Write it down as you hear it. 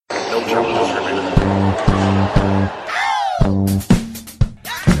No challenges remaining.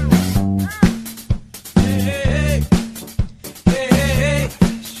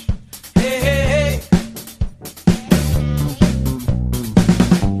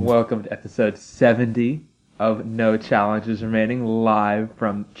 Welcome to episode 70 of No Challenges Remaining, live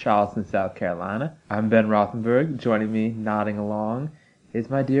from Charleston, South Carolina. I'm Ben Rothenberg. Joining me, nodding along, is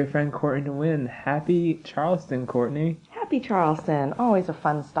my dear friend Courtney DeWin. Happy Charleston, Courtney. Happy Charleston. Always a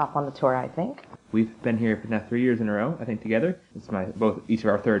fun stop on the tour, I think. We've been here for now 3 years in a row, I think, together. It's each of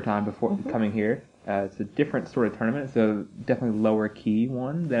our third time before coming here. It's a different sort of tournament. It's a definitely lower key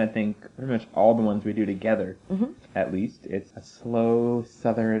one than I think pretty much all the ones we do together, at least. It's a slow,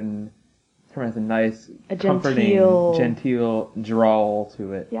 southern tournament. It's a nice, comforting, genteel drawl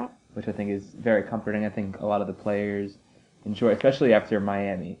to it, which I think is very comforting. I think a lot of the players enjoy, especially after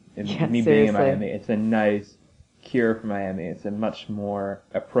Miami. Me being in Miami, it's a nice cure for Miami. It's a much more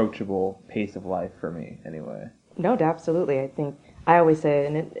approachable pace of life for me, anyway. No, absolutely. I always say,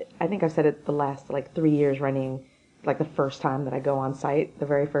 and I think I've said it the last 3 years running, the first time that I go on site, the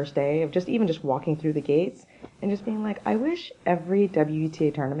very first day of just walking through the gates and just being like, I wish every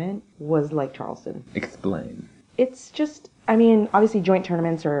WTA tournament was like Charleston. Explain. It's just, obviously joint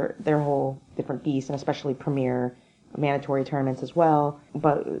tournaments are their whole different beast, and especially premier mandatory tournaments as well.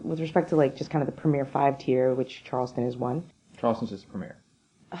 But with respect to just kind of the Premier 5 tier, which Charleston is one. Charleston's just Premier.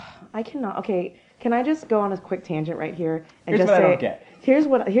 I cannot. Okay, can I just go on a quick tangent right here and Here's just what say, I don't get.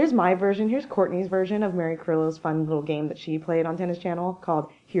 Here's my version. Here's Courtney's version of Mary Carrillo's fun little game that she played on Tennis Channel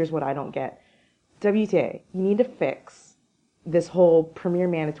called "Here's What I Don't Get." WTA, you need to fix this whole Premier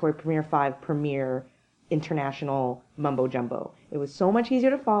Mandatory, Premier 5, Premier International mumbo jumbo. It was so much easier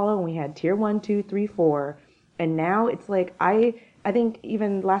to follow when we had Tier 1, 2, 3, 4, and now it's I think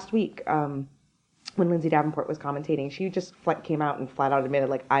even last week. When Lindsay Davenport was commentating, she just came out and flat out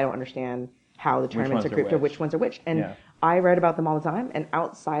admitted, I don't understand how the tournaments are grouped or which ones are which. And I read about them all the time, and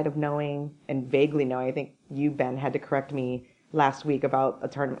outside of knowing and vaguely knowing, I think you, Ben, had to correct me last week about a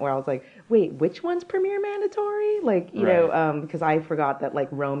tournament where I was like, wait, which one's Premier Mandatory? Because I forgot that,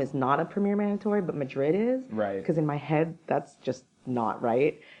 Rome is not a Premier Mandatory, but Madrid is. Right. Because in my head, that's just not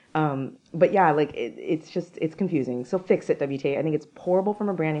right. But yeah, it's confusing. So fix it, WTA. I think it's horrible from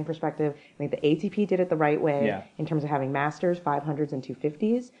a branding perspective. I think the ATP did it the right way in terms of having Masters, 500s, and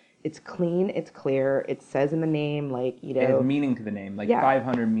 250s. It's clean, it's clear, it says in the name, It has meaning to the name.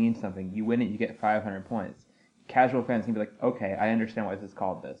 500 means something. You win it, you get 500 points. Casual fans can be like, okay, I understand why this is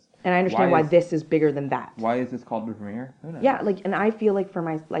called this. And I understand why this is bigger than that. Why is this called the Premier? Who knows? Yeah, and I feel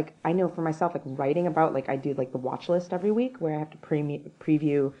I know for myself, writing about, I do, the watch list every week where I have to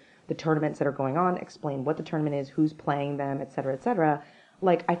preview the tournaments that are going on, explain what the tournament is, who's playing them, et cetera, et cetera.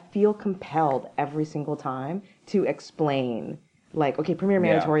 I feel compelled every single time to explain, okay, Premier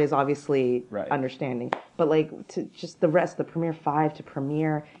Mandatory is obviously understanding, but, to just the rest, the Premier 5 to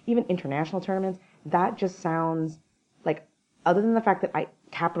Premier, even international tournaments, that just sounds other than the fact that I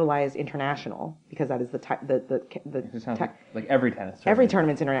capitalize international because that is It sounds like every tennis tournament. Every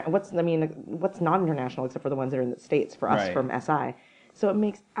tournament's international. What's not international except for the ones that are in the States for us from SI. So it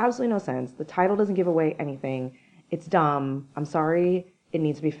makes absolutely no sense. The title doesn't give away anything. It's dumb. I'm sorry. It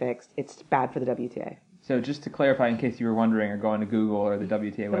needs to be fixed. It's bad for the WTA. So just to clarify, in case you were wondering or going to Google or the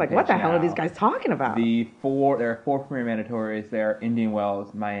WTA webpage, what the hell are these guys talking about? There are 4 Premier Mandatories. There are Indian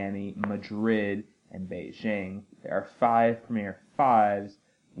Wells, Miami, Madrid, and Beijing. There are 5 Premier 5s,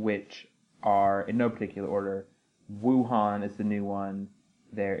 which are, in no particular order, Wuhan is the new one.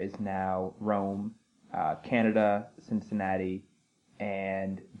 There is now Rome, Canada, Cincinnati,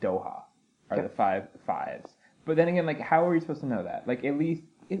 and Doha are the 5 5s. But then again, how are you supposed to know that? At least,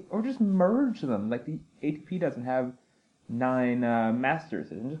 or just merge them. The ATP doesn't have 9 Masters.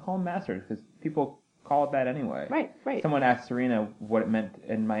 Just call them Masters, because people call it that anyway. Right. Someone asked Serena what it meant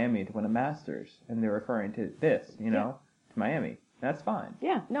in Miami to win a Masters, and they're referring to this, to Miami. That's fine.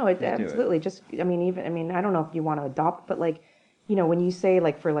 Yeah, no, it absolutely. Just, I don't know if you want to adopt, but when you say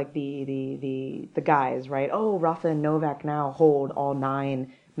for the guys, right? Oh, Rafa and Novak now hold all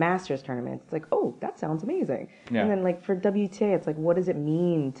 9 Masters tournaments. It's oh, that sounds amazing. Yeah. And then for WTA, it's what does it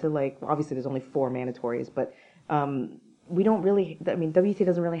mean to obviously there's only 4 mandatories, but we don't really. WTA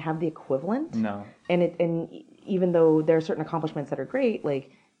doesn't really have the equivalent. No. And even though there are certain accomplishments that are great,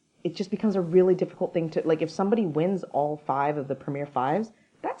 it just becomes a really difficult thing to if somebody wins all 5 of the Premier 5s,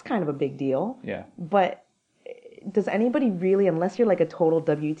 that's kind of a big deal. Yeah. But does anybody really, unless you're a total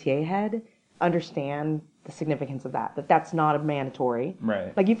WTA head, understand the significance of that. That's not a mandatory.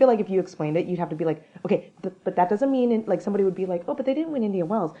 Right. Like, you feel like if you explained it, you'd have to be like, okay, but that doesn't mean, like, somebody would be like, oh, but they didn't win Indian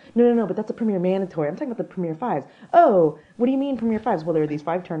Wells. No, but that's a Premier Mandatory. I'm talking about the Premier Fives. Oh, what do you mean Premier Fives? Well, there are these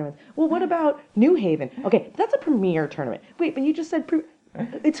 5 tournaments. Well, what about New Haven? Okay, that's a Premier tournament. Wait, but you just said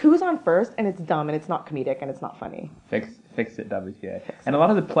it's who's on first, and it's dumb, and it's not comedic, and it's not funny. Fix it, WTA. And a lot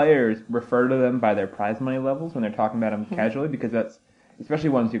of the players refer to them by their prize money levels when they're talking about them casually, because that's, especially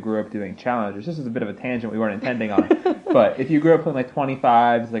ones who grew up doing challengers. This is a bit of a tangent we weren't intending on. But if you grew up playing like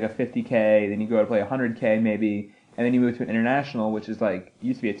 25s, like a 50K, then you go to play 100K maybe, and then you move to an international, which is like,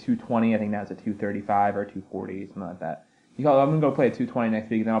 used to be a 220, I think now it's a 235 or 240, something like that. You go, I'm going to go play a 220 next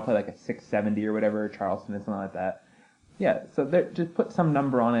week, and then I'll play like a 670 or whatever, Charleston or something like that. Yeah, so just put some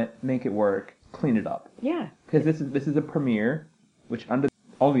number on it, make it work, clean it up. Yeah. Because this is a Premier, which under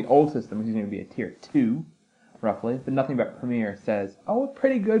all the old system is going to be a tier 2, roughly, but nothing about Premier says, oh, it's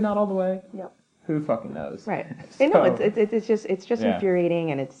pretty good, not all the way. Yep. Who fucking knows? Right. So, No, it's just yeah. infuriating,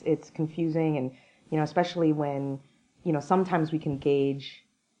 and it's confusing, and especially when sometimes we can gauge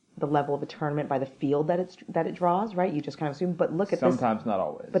the level of a tournament by the field that it draws, right? You just kind of assume, but look at sometimes, not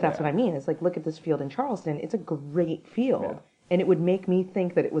always. But that's what I mean. It's like, look at this field in Charleston. It's a great field, and it would make me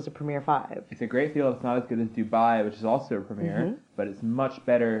think that it was a Premier 5. It's a great field. It's not as good as Dubai, which is also a Premier, but it's much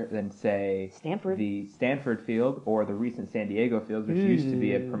better than, say, Stanford. The Stanford field or the recent San Diego fields, which used to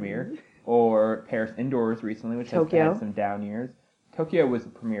be a Premier, or Paris Indoors recently, which has had some down years. Tokyo was a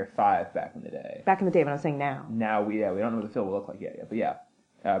Premier 5 back in the day. Back in the day, but I'm saying now. Now, we don't know what the field will look like yet, but yeah.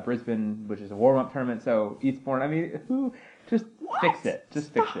 Brisbane, which is a warm-up tournament, so Eastbourne, I mean, fix it.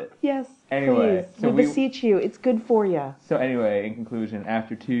 Just fix it. Yes, anyway, please. We beseech you. It's good for you. So anyway, in conclusion,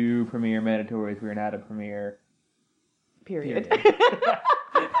 after 2 Premier mandatories, we're not a Premier. Period.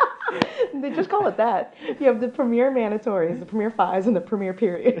 They just call it that. You have the Premier mandatories, the Premier 5s, and the Premier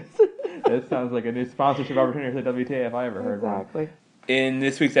periods. That sounds like a new sponsorship opportunity for the WTA if I ever heard one. Exactly. In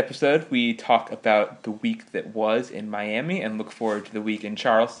this week's episode, we talk about the week that was in Miami and look forward to the week in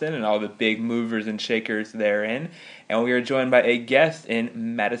Charleston and all the big movers and shakers therein. And we are joined by a guest in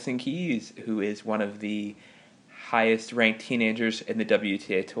Madison Keys, who is one of the highest-ranked teenagers in the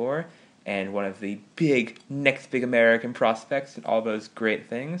WTA Tour and one of the next big American prospects and all those great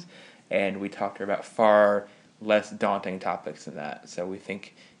things. And we talked to her about far less daunting topics than that. So we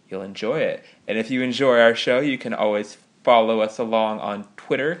think you'll enjoy it. And if you enjoy our show, you can always follow us along on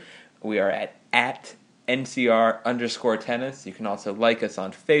Twitter. We are at @NCR_tennis. You can also like us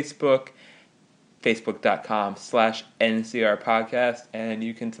on Facebook, facebook.com/NCR podcast, and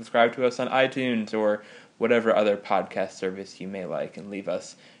you can subscribe to us on iTunes or whatever other podcast service you may like and leave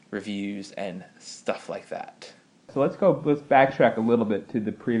us reviews and stuff like that. So let's backtrack a little bit to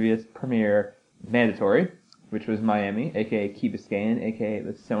the previous Premier Mandatory, which was Miami, aka Key Biscayne, aka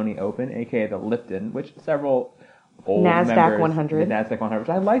the Sony Open, aka the Lipton, which several old NASDAQ members, 100. the NASDAQ 100, which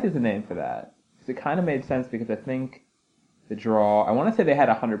I liked as a name for that. Because it kind of made sense because I think the draw, I want to say they had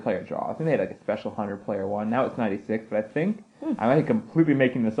a 100-player draw. I think they had like a special 100-player one. Now it's 96, but I think, I might be completely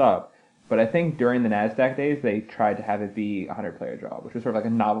making this up, but I think during the NASDAQ days, they tried to have it be a 100-player draw, which was sort of like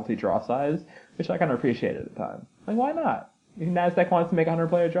a novelty draw size, which I kind of appreciated at the time. Like, why not? If NASDAQ wants to make a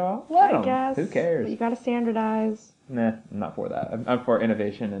 100-player draw, let them. I guess. Who cares? But you gotta standardize. Nah, I'm not for that. I'm for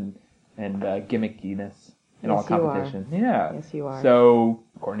innovation and gimmickiness in all Yes, you are. competition. Yeah. Yes, you are. So,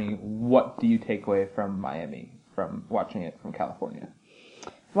 Courtney, what do you take away from Miami, from watching it from California?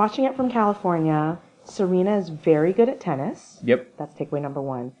 Watching it from California, Serena is very good at tennis. Yep. That's takeaway number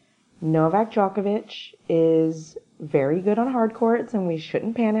 1. Novak Djokovic is very good on hard courts, and we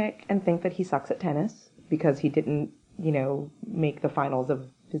shouldn't panic and think that he sucks at tennis because he didn't, make the finals of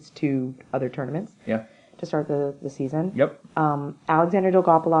his 2 other tournaments. Yeah. To start the season. Yep. Alexander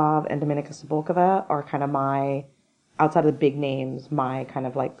Dolgopolov and Dominika Cibulkova are kind of my, outside of the big names, my kind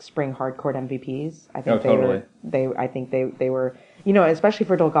of like spring hardcourt MVPs. I think totally. they were, especially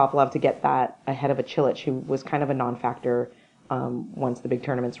for Dolgopolov to get that ahead of a Cilic who was kind of a non-factor once the big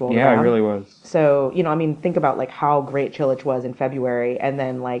tournaments rolled around. Yeah, it really was. So, think about like how great Cilic was in February, and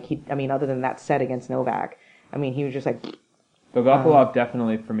then like other than that set against Novak, he was just like. Dolgopolov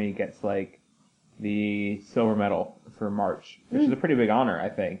definitely for me gets like the silver medal for March, which is a pretty big honor, I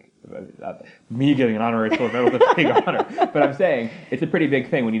think. Me getting an honorary silver medal is a big honor, but I'm saying it's a pretty big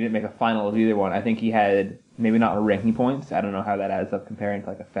thing when you didn't make a final of either one. I think he had, maybe not in ranking points, I don't know how that adds up comparing to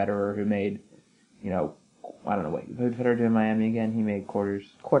like a Federer who made, I don't know, what did Federer do in Miami again? He made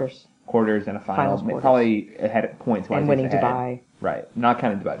quarters and a final. Probably had points wise. And winning Dubai. Right, not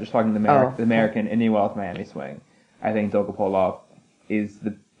counting Dubai, just talking the American Indian Wells Miami swing. I think Dolgopolov is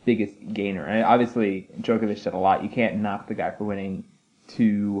the biggest gainer. And obviously, Djokovic said a lot. You can't knock the guy for winning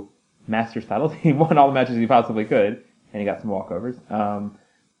 2 Masters titles. He won all the matches he possibly could, and he got some walkovers.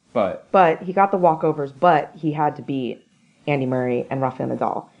 But he got the walkovers, but he had to beat Andy Murray and Rafael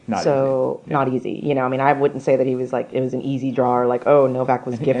Nadal. Not easy. You know, I mean, I wouldn't say that he was like, it was an easy draw or like, oh, Novak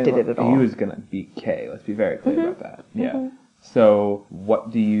was gifted it at all. He was going to beat Kay. Let's be very clear about that. Yeah. So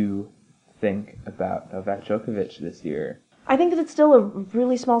what do you think about Novak Djokovic this year? I think that it's still a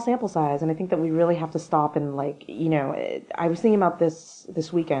really small sample size, and I think that we really have to stop and, like, you know, I was thinking about this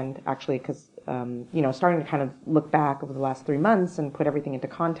weekend, actually, because, you know, starting to kind of look back over the last 3 months and put everything into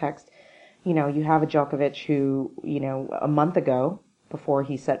context. You know, you have a Djokovic who, you know, a month ago, before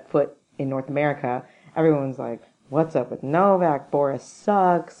he set foot in North America, everyone's like, what's up with Novak? Boris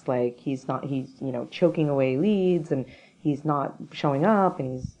sucks. Like, he's, you know, choking away leads, and he's not showing up,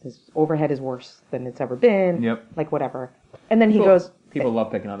 and his overhead is worse than it's ever been. Yep. Like, whatever. And then he goes... People love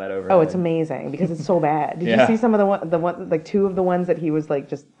picking on that overhead. Oh, it's amazing, because it's so bad. Did you see some of the one, like, two of the ones that he was, like,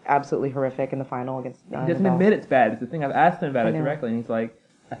 just absolutely horrific in the final against He doesn't admit it's bad. It's the thing. I've asked him about it directly, and he's like,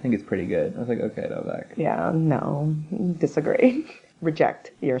 I think it's pretty good. I was like, okay, Novak. Yeah, no. Disagree.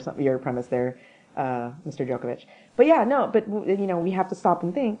 Reject your premise there, Mr. Djokovic. But yeah, no, but, you know, we have to stop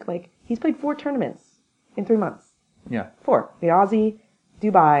and think, like, he's played 4 tournaments in 3 months. Yeah. 4. The Aussie,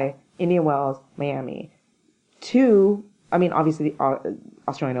 Dubai, Indian Wells, Miami. 2, I mean, obviously the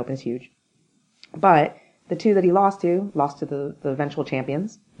Australian Open is huge. But the 2 that he lost to the eventual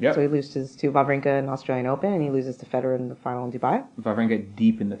champions. Yep. So he loses to Wawrinka in the Australian Open, and he loses to Federer in the final in Dubai. Wawrinka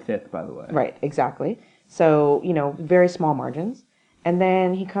deep in the 5th, by the way. Right, exactly. So, you know, very small margins. And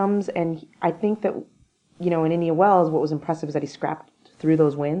then he comes, and I think that, you know, in Indian Wells, what was impressive is that he scrapped through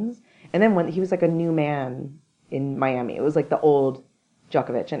those wins. And then when he was like a new man in Miami, it was like the old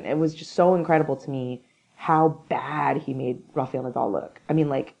Djokovic. And it was just so incredible to me how bad he made Rafael Nadal look. I mean,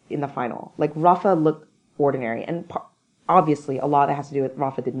 like, in the final. Like, Rafa looked ordinary. And obviously, a lot of that has to do with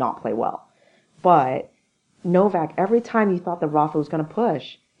Rafa did not play well. But Novak, every time you thought that Rafa was going to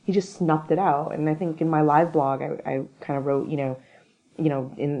push, he just snuffed it out. And I think in my live blog, I kind of wrote, you know,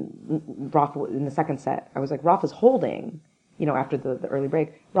 in Rafa in the second set, I was like, Rafa's holding, you know, after the early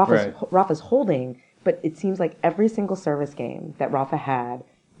break. Rafa's holding, but it seems like every single service game that Rafa had,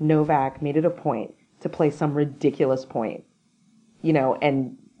 Novak made it a point to play some ridiculous point, you know,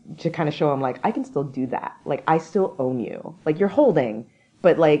 and to kind of show him, like, I can still do that. Like, I still own you. Like, you're holding,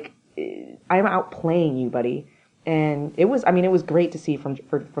 but, like, I'm outplaying you, buddy. And it was great to see from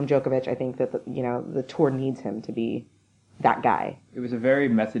Djokovic. I think that, you know, the tour needs him to be that guy. It was a very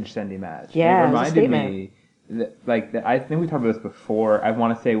message-sending match. Yeah, it reminded me that, I think we talked about this before. I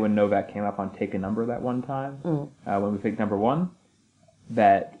want to say when Novak came up on Take a Number that one time, when we picked number 1,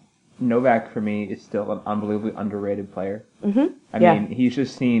 that Novak for me is still an unbelievably underrated player. Mm-hmm. I mean, he's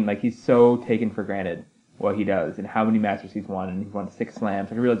just seen, like, he's so taken for granted what he does and how many Masters he's won, and he's won 6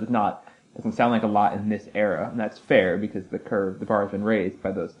 slams. I realize doesn't sound like a lot in this era, and that's fair because the bar has been raised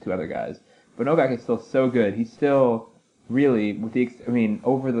by those 2 other guys. But Novak is still so good. He's still really,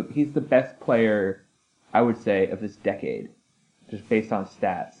 he's the best player, I would say, of this decade, just based on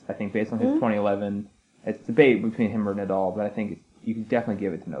stats. I think based on his 2011, it's debate between him or Nadal, but I think you can definitely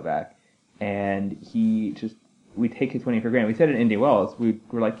give it to Novak. And we take his winning for granted. We said in Indian Wells, we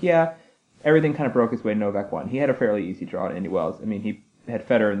were like, yeah, everything kind of broke his way. Novak won. He had a fairly easy draw in Indian Wells. I mean, he had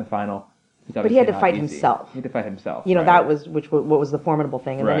Federer in the final. But he had to fight himself. He had to fight himself. You know, right? that was what was the formidable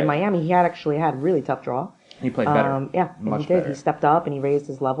thing. And then in Miami, he actually had a really tough draw. He played better. Yeah, and Much he did. Better. He stepped up and he raised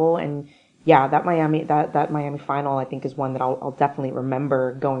his level. And yeah, that Miami final, I think, is one that I'll definitely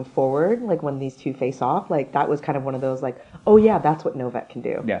remember going forward. Like when these 2 face off, like that was kind of one of those, like, oh yeah, that's what Novak can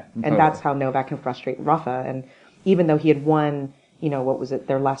do. Yeah, totally. And that's how Novak can frustrate Rafa. And even though he had won, you know, what was it,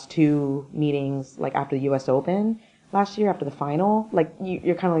 their last 2 meetings, like after the U.S. Open last year, after the final, like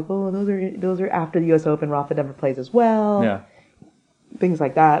you're kind of like, oh, those are after the U.S. Open. Rafa never plays as well. Yeah. Things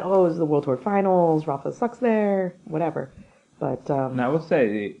like that. Oh, it was the World Tour Finals. Rafa sucks there. Whatever. But and I will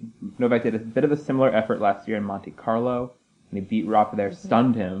say, Novak did a bit of a similar effort last year in Monte Carlo, and he beat Rafa there,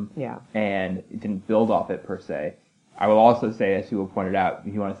 stunned him, and it didn't build off it per se. I will also say, as you pointed out,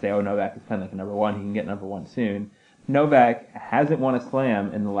 if you want to say, oh, Novak is playing like a number 1, he can get number 1 soon. Novak hasn't won a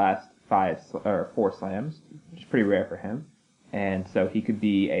slam in the last 4 slams, which is pretty rare for him, and so he could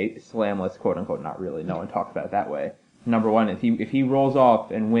be a slamless, quote unquote. Not really. No one talks about it that way. Number 1, if he rolls off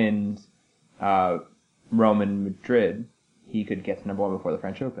and wins Rome and Madrid, he could get to number 1 before the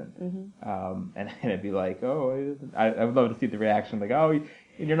French Open. And it'd be like, oh, I would love to see the reaction, like, oh,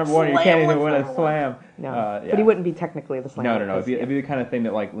 you're number 1, you can't even win a slam. No, but he wouldn't be technically the slam. No. It'd be the kind of thing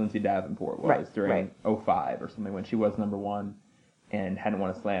that like Lindsay Davenport was during 05 or something, when she was number 1 and hadn't won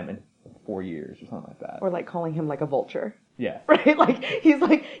a slam in 4 years or something like that. Or like calling him like a vulture. Yeah. Right? Like he's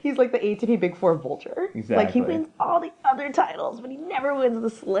like the ATP Big Four vulture. Like he Exactly. wins all the other titles, but he never wins the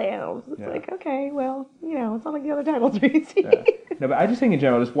slams. It's Yeah. like, okay, well, it's not like the other titles are easy. Yeah. No, but I just think in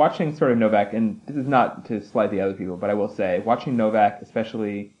general, just watching sort of Novak, and this is not to slight the other people, but I will say, watching Novak,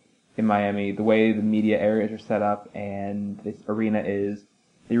 especially in Miami, the way the media areas are set up and this arena is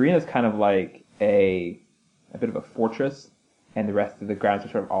kind of like a bit of a fortress, and the rest of the grounds are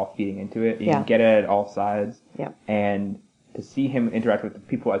sort of all feeding into it. You Yeah. can get it at all sides. Yeah. And to see him interact with the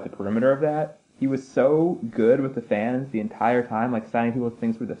people at the perimeter of that, he was so good with the fans the entire time, like signing people's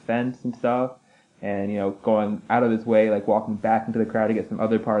things through the fence and stuff, and going out of his way, like walking back into the crowd to get some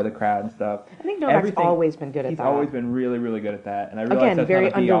other part of the crowd and stuff. I think Novak's always been good at He's that. always been really, really good at that, and I realize Again, that's very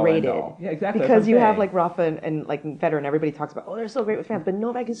not a be-all, underrated. end-all. Yeah, exactly. Because you have like Rafa and like Federer, and everybody talks about, they're so great with fans, but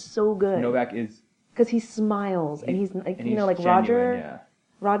Novak is so good. Novak is Because he smiles, and he's like, and he's like genuine, yeah.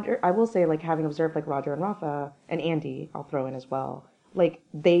 Roger, I will say, like, having observed, like, Roger and Rafa, and Andy, I'll throw in as well, like,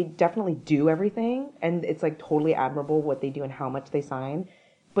 they definitely do everything, and it's, like, totally admirable what they do and how much they sign,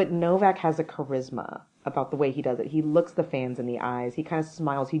 but Novak has a charisma about the way he does it. He looks the fans in the eyes, he kind of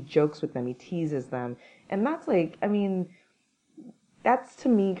smiles, he jokes with them, he teases them, and that's, like, I mean, that's, to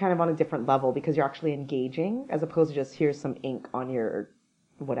me, kind of on a different level, because you're actually engaging, as opposed to just, here's some ink on your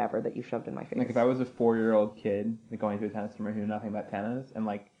whatever that you shoved in my face. Like if I was a 4-year-old kid going to a tennis tournament who knew nothing about tennis and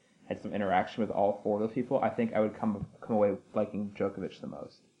like had some interaction with all 4 of those people, I think I would come away liking Djokovic the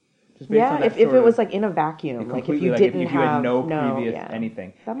most. Just based on that if it was like in a vacuum, like if you didn't if you have had no previous yeah.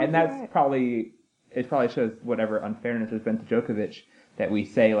 anything, That might and be that's right. probably shows whatever unfairness has been to Djokovic that we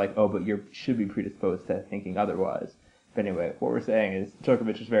say like, oh, but you should be predisposed to thinking otherwise. But anyway, what we're saying is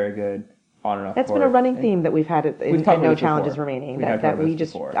Djokovic is very good. On and off That's court. been a running theme that we've had We've talked about No this Challenges before. Remaining. We have That talked about we this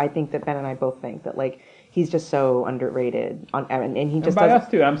just, before. I think that Ben and I both think that like he's just so underrated and he And just by doesn't us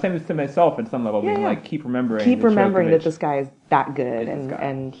too. And I'm saying this to myself at some level, being yeah. like, keep remembering that Djokovic this guy is that good is this guy.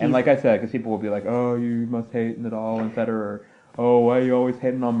 and he's, And like I said, because people will be like, oh, you must hate Nadal and Federer. Oh, why are you always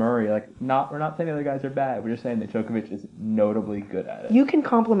hating on Murray? Like, we're not saying the other guys are bad. We're just saying that Djokovic is notably good at it. you can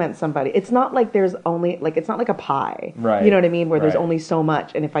compliment somebody. It's not like there's only like it's not like a pie. Right. You know what I mean? Where there's Right. only so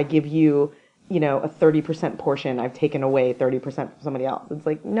much, and if I give you, a 30% portion, I've taken away 30% from somebody else. It's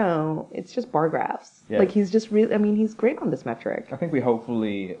like, no, it's just bar graphs. Yeah. Like he's just really, I mean, he's great on this metric. I think we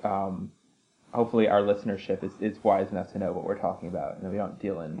hopefully our listenership is wise enough to know what we're talking about, and that we don't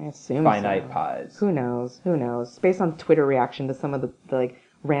deal I in assume finite so. pies. Who knows? Based on Twitter reaction to some of the like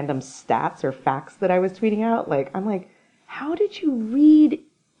random stats or facts that I was tweeting out, like I'm like, how did you read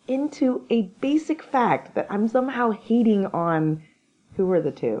into a basic fact that I'm somehow hating on? Who were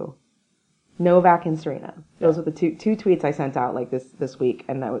the two? Novak and Serena. Those were the two tweets I sent out like this week,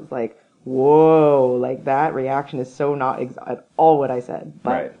 and that was like, whoa, like that reaction is so not at all what I said. But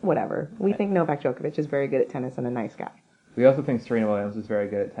Right. whatever. We think Novak Djokovic is very good at tennis and a nice guy. We also think Serena Williams is very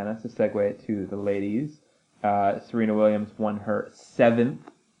good at tennis. To segue it to the ladies, Serena Williams won her 7th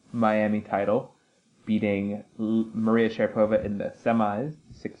Miami title, beating Maria Sharapova in the semis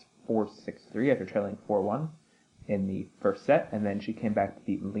 6-4, 6-3 after trailing 4-1 in the first set, and then she came back to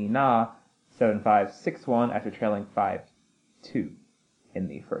beat Li Na 7-5, 6-1 after trailing 5-2 in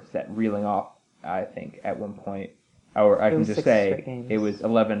the first set, reeling off, I think, at one point, or I can was just 6 say straight games. it was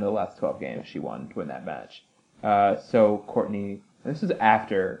 11 of the last 12 games she won to win that match. So Courtney, this was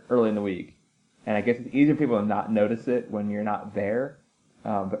after, early in the week, and I guess it's easier for people to not notice it when you're not there,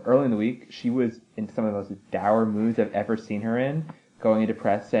 but early in the week, she was in some of the most dour moods I've ever seen her in, going into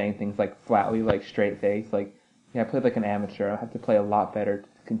press, saying things like flatly, like straight face, like, yeah, I played like an amateur, I have to play a lot better to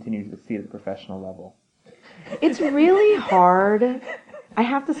continue to succeed at the professional level. It's really hard. I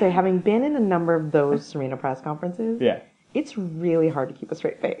have to say, having been in a number of those Serena press conferences, Yeah. it's really hard to keep a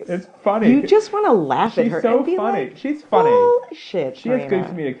straight face. It's funny. You just want to laugh at She's her so and be funny. like, She's funny. bullshit, She has good Serena.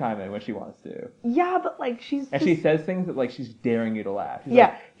 comedic timing when she wants to. Yeah, but like she's And just, she says things that like she's daring you to laugh. She's Yeah,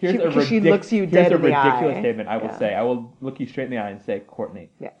 like, here's she- because she looks you dead here's a in the ridiculous eye. statement I will Yeah. say. I will look you straight in the eye and say, Courtney,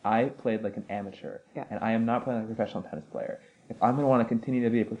 Yeah. I played like an amateur, Yeah. and I am not playing like a professional tennis player. If I'm going to want to continue to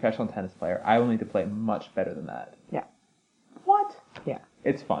be a professional tennis player, I will need to play much better than that. yeah, What? yeah.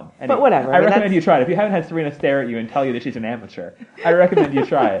 It's fun. But whatever, I I mean, recommend that's- you try it. If you haven't had Serena stare at you and tell you that she's an amateur, I recommend you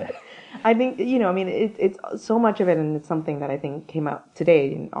try it. I think, I mean, it's so much of it, and it's something that I think came out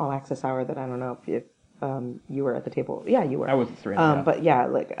today in All Access Hour that I don't know if you were at the table. Yeah, you were. I wasn't Serena. yeah. But yeah,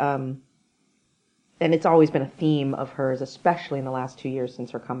 like, and it's always been a theme of hers, especially in the last 2 years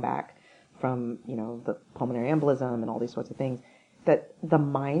since her comeback from, the pulmonary embolism and all these sorts of things, that the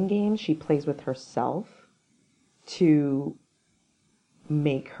mind games she plays with herself to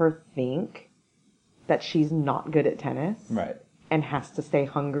make her think that she's not good at tennis Right. and has to stay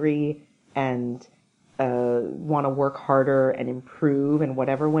hungry and want to work harder and improve and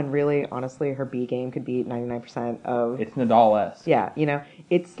whatever, when really, honestly, her B game could beat 99% of... It's Nadal-esque. Yeah,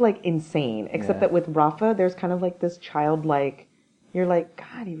 it's like insane. Except that with Rafa, there's kind of like this childlike... You're like,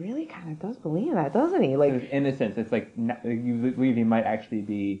 God, he really kind of does believe that, doesn't he? Like, in a sense, it's like you believe he might actually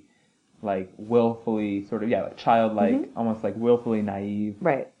be like willfully sort of, like childlike, almost like willfully naive.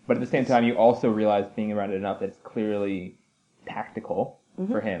 right. But at the same time, you also realize being around it enough that it's clearly tactical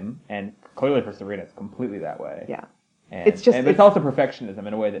for him, and clearly for Serena, it's completely that way. Yeah. And, It's just- but it's also perfectionism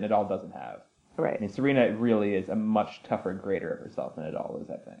in a way that Nadal doesn't have. Right. I mean, Serena really is a much tougher grader of herself than Nadal is,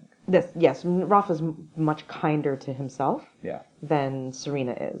 I think. Yes, Rafa's much kinder to himself Yeah. than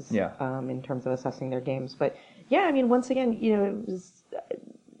Serena is. Yeah. In terms of assessing their games, but yeah, I mean, once again, it was.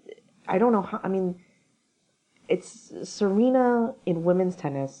 I don't know how. I mean, it's Serena in women's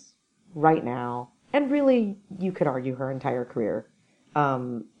tennis right now, and really, you could argue her entire career,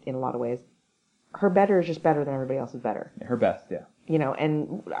 in a lot of ways. Her better is just better than everybody else's better. Her best, yeah.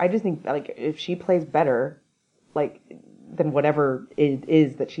 And I just think, like, if she plays better, like, than whatever it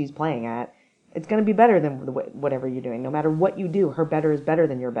is that she's playing at, it's going to be better than whatever you're doing. No matter what you do, her better is better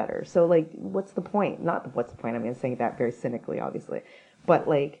than your better. So, like, what's the point? Not what's the point. I mean, I'm saying that very cynically, obviously. But,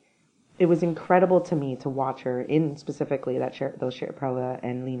 like, it was incredible to me to watch her in specifically those Sharapova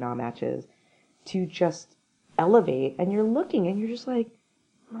and Li Na matches to just elevate. And you're looking and you're just like,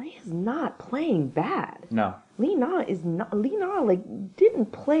 Maria's not playing bad. No. Li Na like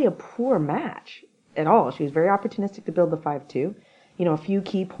didn't play a poor match at all. She was very opportunistic to build the 5-2. A few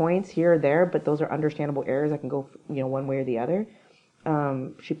key points here or there, but those are understandable errors that can go, one way or the other.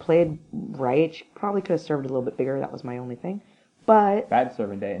 She played right. She probably could have served a little bit bigger. That was my only thing. But Bad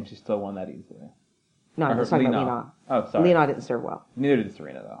serving day, and she still won that easily. no, I'm just talking about Li Na. Oh, sorry. Li Na didn't serve well. Neither did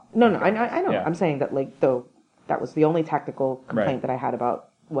Serena, though. No, I know. Yeah. I'm saying that, like, though, that was the only tactical complaint Right. that I had about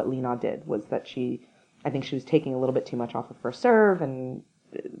what Li Na did, was that I think she was taking a little bit too much off of first serve, and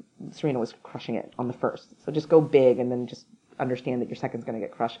Serena was crushing it on the first. So just go big, and then just understand that your second's going to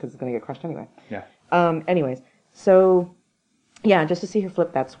get crushed, because it's going to get crushed anyway. Yeah. Anyways, so, yeah, just to see her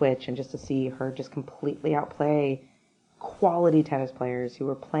flip that switch, and just to see her just completely outplay quality tennis players who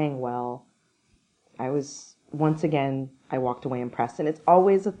were playing well, once again, I walked away impressed. And it's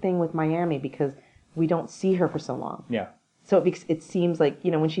always a thing with Miami, because we don't see her for so long. Yeah. So it seems like,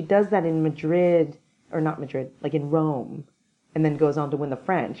 when she does that in Madrid, or not Madrid, like in Rome, and then goes on to win the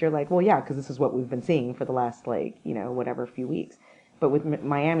French, you're like, well, yeah, because this is what we've been seeing for the last, whatever, few weeks. But with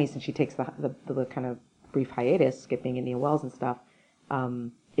Miami, since she takes the kind of brief hiatus, skipping Indian Wells and stuff,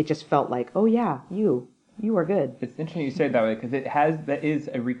 it just felt like, oh, yeah, you are good. It's interesting you say it that way, because that is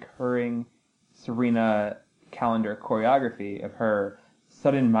a recurring Serena calendar choreography of her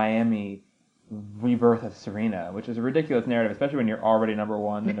sudden Miami rebirth of Serena, which is a ridiculous narrative, especially when you're already number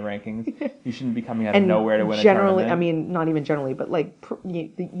one in the rankings. You shouldn't be coming out of nowhere to win a generally, tournament. I mean, not even generally, but like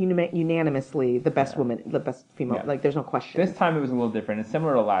unanimously the best woman, the best female. Yeah. Like, there's no question. This time it was a little different. It's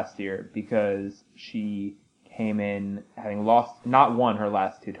similar to last year, because she came in having not won her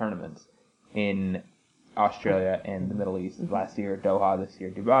last two tournaments in Australia and the Middle East. Last year Doha, this year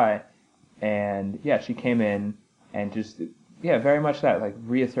Dubai. And yeah, she came in and just, very much that, like,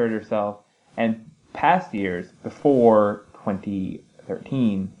 reasserted herself. And past years, before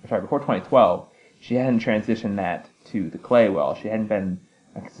 2012, she hadn't transitioned that to the clay well. She hadn't been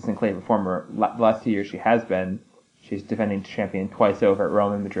a consistent clay performer. The last 2 years she has been. She's defending champion twice over at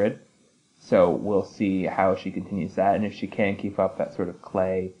Rome and Madrid. So we'll see how she continues that, and if she can keep up that sort of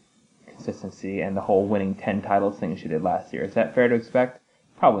clay consistency and the whole winning 10 titles thing she did last year. Is that fair to expect?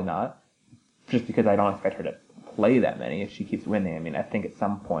 Probably not. Just because I don't expect her to play that many if she keeps winning. I mean, I think at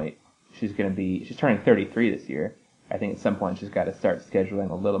some point she's turning 33 this year. I think at some point she's got to start scheduling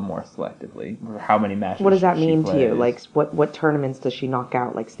a little more selectively for how many matches. What does that she mean to you? plays. Like, what tournaments does she knock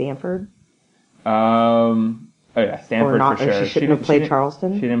out? Like Stanford? Oh yeah, Stanford Or not? for sure. Or she shouldn't have played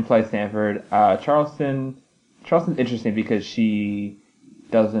Charleston? She didn't play Stanford. Charleston's interesting because she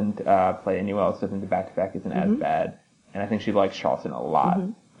doesn't play any well, so I think the back-to-back isn't as bad. And I think she likes Charleston a lot.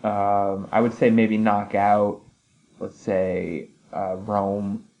 I would say maybe knock out, let's say,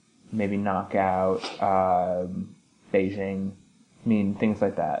 Rome, maybe knock out Beijing. I mean, things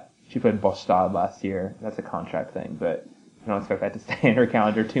like that. She played Bostad last year. That's a contract thing, but I don't expect that to stay in her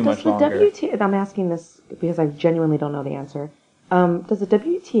calendar too much longer. Does the WTA, I'm asking this because I genuinely don't know the answer, does the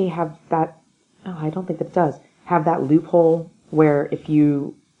WTA have that, I don't think that it does, have that loophole where if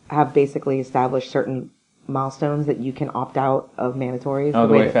you have basically established certain milestones that you can opt out of mandatories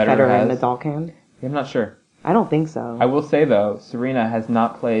the way that Federer and has? Nadal can? I'm not sure. I don't think so. I will say, though, Serena has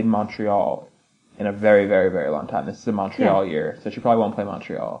not played Montreal in a very, very, very long time. This is a Montreal year, so she probably won't play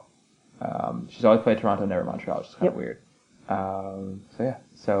Montreal. She's always played Toronto, never Montreal, which is kind of Yep. weird.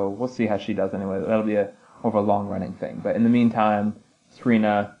 So we'll see how she does anyway. That'll be a over a long running thing. But in the meantime,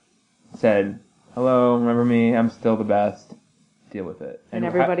 Serena said, "Hello, remember me? I'm still the best. Deal with it." And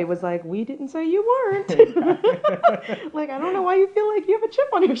everybody was like, "We didn't say you weren't." Like, I don't know why you feel like you have a chip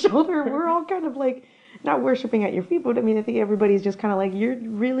on your shoulder. We're all kind of like not worshiping at your feet, but I mean, I think everybody's just kind of like,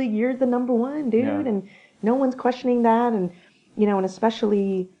 you're the number one, dude, Yeah. and no one's questioning that, and and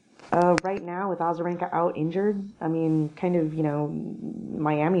especially right now with Azarenka out injured. I mean, kind of,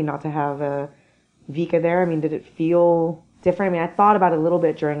 Miami not to have Vika there. I mean, did it feel different? I mean, I thought about it a little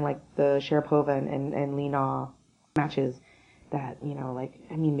bit during like the Sharapova and Lena matches. That,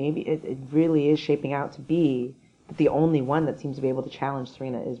 I mean, maybe it really is shaping out to be that the only one that seems to be able to challenge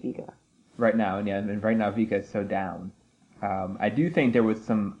Serena is Vika. Right now, and right now Vika is so down. I do think there was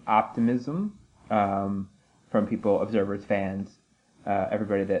some optimism from people, observers, fans,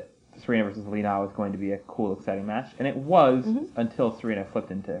 everybody that Serena versus Lena was going to be a cool, exciting match, and it was until Serena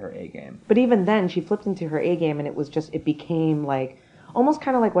flipped into her A game. But even then, she flipped into her A game, and it became like almost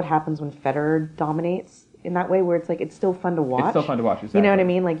kind of like what happens when Federer dominates in that way, where it's like it's still fun to watch. It's still fun to watch. Exactly. You know what I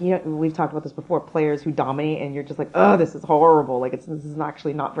mean? Like, we've talked about this before. Players who dominate, and you're just like, oh, this is horrible. Like, this is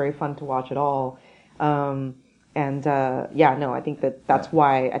actually not very fun to watch at all. I think that's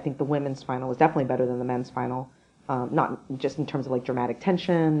why I think the women's final was definitely better than the men's final. Not just in terms of like dramatic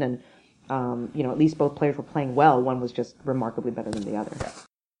tension, and at least both players were playing well. One was just remarkably better than the other.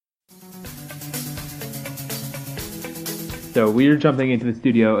 So we're jumping into the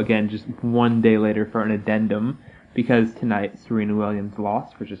studio again just one day later for an addendum, because tonight Serena Williams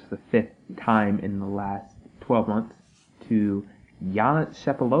lost for just the 5th time in the last 12 months to Jana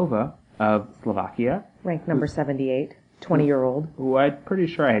Šepelova of Slovakia. Ranked number 78, 20-year-old. Who I'm pretty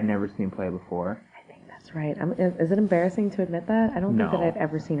sure I had never seen play before. I think that's right. Is it embarrassing to admit that? I don't think that I've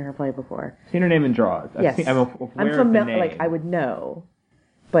ever seen her play before. Seen her name in draws. Yes. I'm familiar. Like, I would know.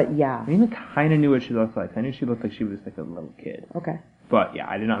 But yeah. I even kind of knew what she looked like. I knew she looked like she was like a little kid. Okay. But yeah,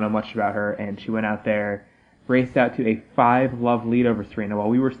 I did not know much about her, and she went out there, raced out to a 5-love lead over Serena while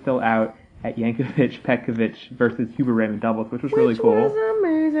we were still out at Jankovic Petkovic versus Hubert Raymond doubles, which was really cool. Which was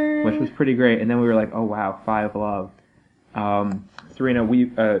amazing. Which was pretty great. And then we were like, oh wow, 5-love. Serena,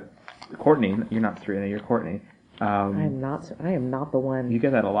 Courtney, you're not Serena, you're Courtney. I am not the one. You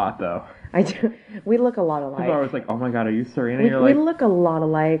get that a lot though. I do. We look a lot alike. People are always like, oh my god, are you Serena? We look a lot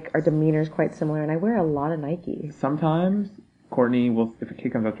alike. Our demeanor's quite similar, and I wear a lot of Nike. Sometimes Courtney will, if a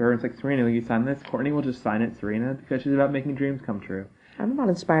kid comes up to her and it's like, Serena, will you sign this? Courtney will just sign it, Serena, because she's about making dreams come true. I'm about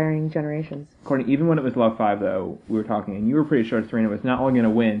inspiring generations. Courtney, even when it was Love 5 though, we were talking, and you were pretty sure Serena was not only going to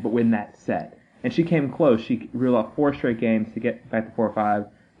win, but win that set. And she came close. She reeled off 4 straight games to get back to 4-5,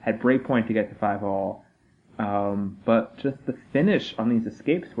 had break point to get to 5-all. But just the finish on these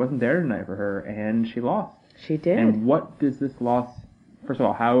escapes wasn't there tonight for her, and she lost. She did. And what does this loss, first of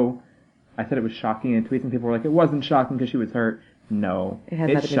all, how, I said it was shocking in tweets, and people were like, it wasn't shocking because she was hurt. No. It had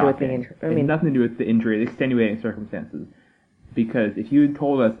it's nothing to do with the injury. It had nothing to do with the injury, the extenuating circumstances. Because if you had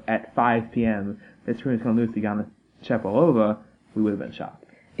told us at 5 p.m. that Serena's going to lose to Jana Šepelova, we would have been shocked.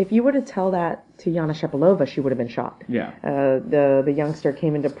 If you were to tell that to Jana Šepelova, she would have been shocked. Yeah. The youngster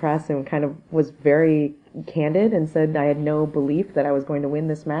came into press and kind of was very candid and said, I had no belief that I was going to win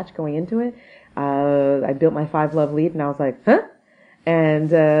this match going into it. I built my 5-love lead, and I was like, huh?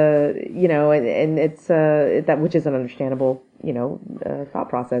 And, and it's, that, which is an understandable, thought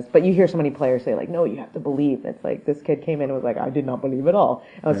process. But you hear so many players say, like, no, you have to believe. It's like, this kid came in and was like, I did not believe at all.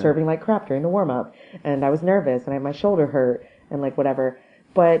 I was serving like crap during the warm-up, and I was nervous, and I had my shoulder hurt, and like, whatever.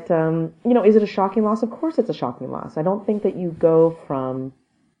 But, is it a shocking loss? Of course it's a shocking loss. I don't think that you go from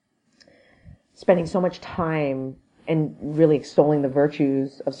spending so much time and really extolling the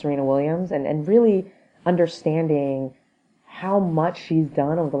virtues of Serena Williams and really understanding how much she's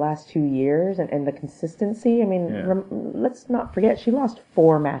done over the last 2 years and the consistency. I mean, let's not forget, she lost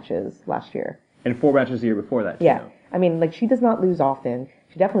 4 matches last year. And 4 matches the year before that, too. Yeah. I mean, like, she does not lose often.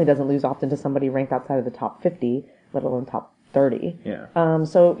 She definitely doesn't lose often to somebody ranked outside of the top 50, let alone top 30. Yeah.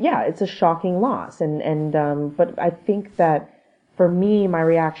 So yeah, it's a shocking loss. But I think that for me, my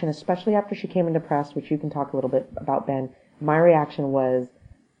reaction, especially after she came into press, which you can talk a little bit about, Ben, my reaction was,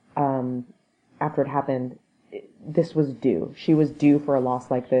 after it happened, this was due. She was due for a loss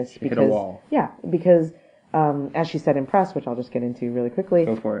like this. She hit a wall. Yeah, because, as she said in press, which I'll just get into really quickly.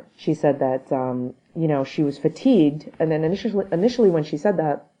 Go for it. She said that, she was fatigued. And then initially when she said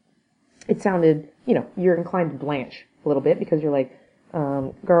that, it sounded, you're inclined to blanch a little bit because you're like,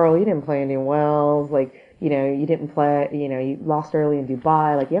 girl, you didn't play Indian Wells. Like, you didn't play, you lost early in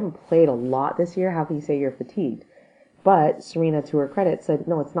Dubai. Like, you haven't played a lot this year. How can you say you're fatigued? But Serena, to her credit, said,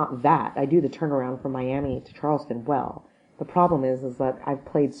 no, it's not that. I do the turnaround from Miami to Charleston well. The problem is that I've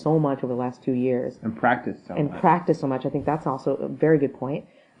played so much over the last 2 years. And practiced so much. Practiced so much. I think that's also a very good point.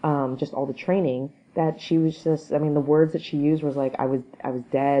 Just all the training that she was just, I mean, the words that she used was like, I was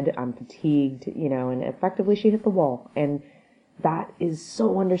dead, I'm fatigued, and effectively she hit the wall. And that is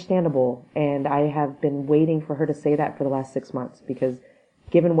so understandable. And I have been waiting for her to say that for the last 6 months, because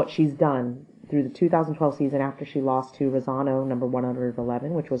given what she's done through the 2012 season after she lost to Rosano, number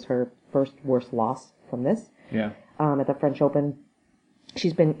 111, which was her first worst loss from this. Yeah. At the French Open.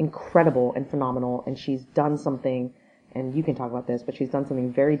 She's been incredible and phenomenal, and she's done something, and you can talk about this, but she's done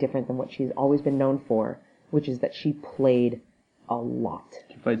something very different than what she's always been known for, which is that she played a lot.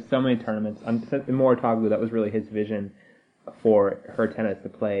 She played so many tournaments. In Moritagu, that was really his vision for her tennis, to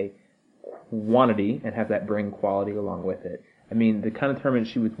play quantity and have that bring quality along with it. I mean, the kind of tournament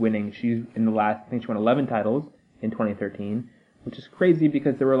she was winning, I think she won 11 titles in 2013, which is crazy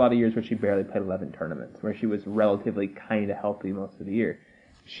because there were a lot of years where she barely played 11 tournaments, where she was relatively kind of healthy most of the year.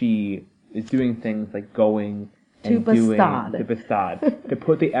 She is doing things like going and to doing Bastad. to Bastad, to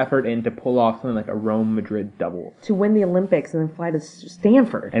put the effort in to pull off something like a Rome-Madrid double. To win the Olympics and then fly to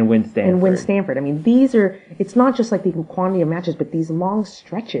Stanford. And win Stanford. I mean, it's not just like the quantity of matches, but these long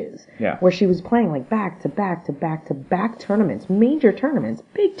stretches. Yeah. Where she was playing like back to back to back to back tournaments, major tournaments,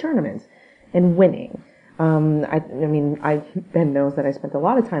 big tournaments, and winning. Ben knows that I spent a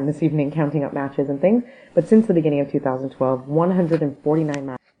lot of time this evening counting up matches and things, but since the beginning of 2012, 149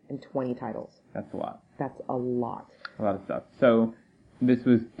 matches and 20 titles. That's a lot. That's a lot. A lot of stuff. So, this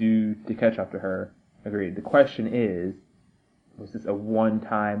was due to catch up to her. Agreed. The question is, was this a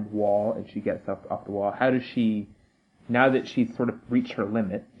one-time wall and she gets off the wall? How does she, now that she's sort of reached her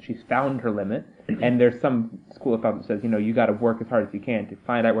limit, she's found her limit, and there's some school of thought that says, you got to work as hard as you can to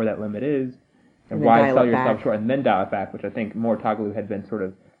find out where that limit is, and why sell yourself short, and then dial it back, which I think Moritagu had been sort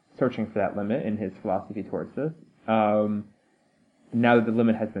of searching for that limit in his philosophy towards this. Now that the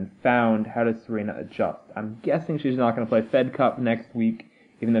limit has been found, how does Serena adjust? I'm guessing she's not going to play Fed Cup next week,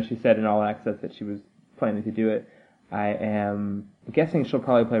 even though she said in All Access that she was planning to do it. I am guessing she'll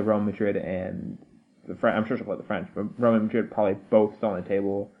probably play Rome, Madrid, and the French. I'm sure she'll play the French, but Rome and Madrid probably both still on the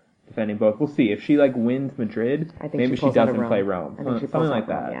table, defending both. We'll see. If she wins Madrid, maybe she doesn't play Rome. Something like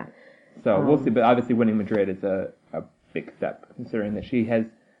that. Yeah. So we'll see, but obviously winning Madrid is a big step, considering that she has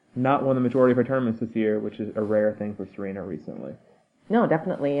not won the majority of her tournaments this year, which is a rare thing for Serena recently. No,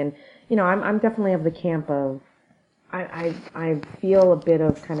 definitely. And, I'm definitely of the camp of, I feel a bit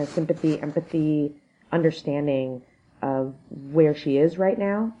of kind of sympathy, empathy, understanding of where she is right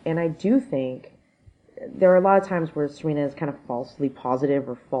now. And I do think there are a lot of times where Serena is kind of falsely positive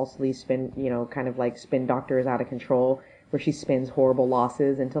or falsely spin doctors out of control, where she spins horrible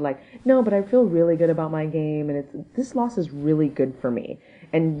losses into like, no, but I feel really good about my game, and this loss is really good for me.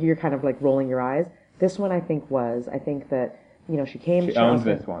 And you're kind of like rolling your eyes. This one I think that, she came to Charleston. She owned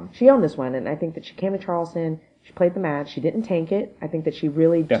this one. She owned this one, and I think that she came to Charleston, she played the match, she didn't tank it. I think that she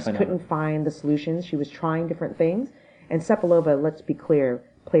really just couldn't find the solutions. She was trying different things. And Sepulova, let's be clear,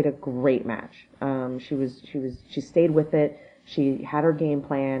 played a great match. She stayed with it. She had her game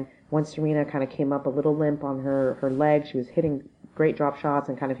plan. Once Serena kind of came up a little limp on her leg, she was hitting great drop shots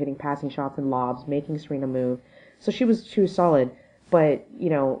and kind of hitting passing shots and lobs, making Serena move. So she was solid. But,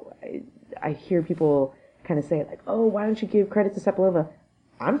 I hear people kind of say like, oh, why don't you give credit to Sepulova?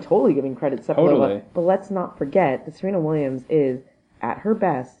 I'm totally giving credit to Sepulova. Totally. But let's not forget that Serena Williams is, at her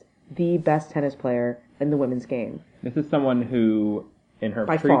best, the best tennis player in the women's game. This is someone who, in her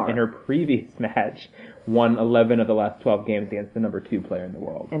previous match, won 11 of the last 12 games against the number 2 player in the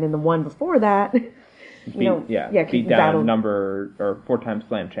world. And in the one before that, beat down number or 4-time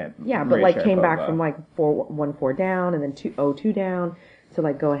slam champ. Yeah, but Maria came back Sharapova. from 1-4 down and then 2-0-2 down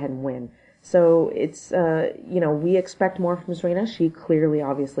to go ahead and win. So it's we expect more from Serena. She clearly,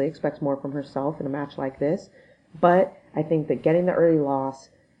 obviously, expects more from herself in a match like this. But I think that getting the early loss,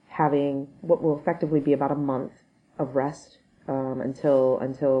 having what will effectively be about a month of rest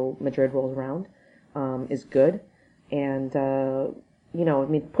until Madrid rolls around, is good. And I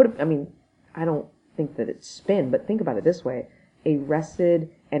don't think that it's spin, but think about it this way: a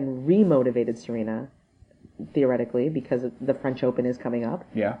rested and remotivated Serena, theoretically, because the French Open is coming up.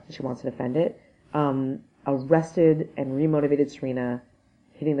 Yeah. She wants to defend it. A rested and remotivated Serena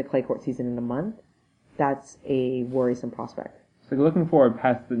hitting the clay court season in a month, that's a worrisome prospect. So looking forward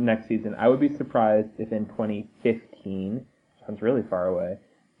past the next season, I would be surprised if in 2015, sounds really far away,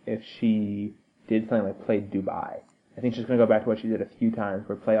 if she did something like play Dubai. I think she's going to go back to what she did a few times,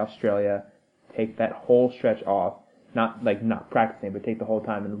 where play Australia, take that whole stretch off, not practicing, but take the whole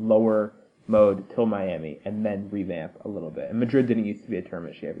time and lower mode till Miami and then revamp a little bit. And Madrid didn't used to be a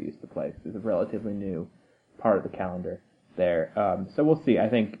tournament she ever used to play because it's a relatively new part of the calendar there. So we'll see. I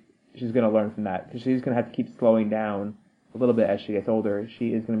think she's going to learn from that because she's going to have to keep slowing down a little bit as she gets older.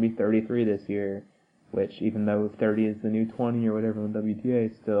 She is going to be 33 this year, which even though 30 is the new 20 or whatever in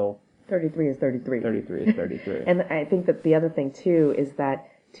WTA, still 33 is 33. 33 is 33. And I think that the other thing, too, is that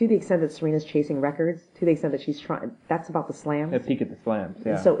to the extent that Serena's chasing records, to the extent that she's trying, that's about the slams. A peak at the slams,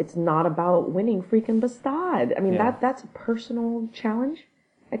 yeah. So it's not about winning freaking Bastad. I mean, Yeah. that's a personal challenge,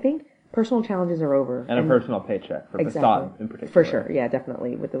 I think. Personal challenges are over. And a personal paycheck for Exactly. Bastad in particular. For sure, yeah,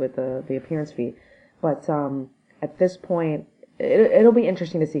 definitely, with the appearance fee. But at this point, it'll be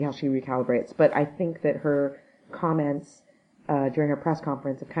interesting to see how she recalibrates. But I think that her comments during her press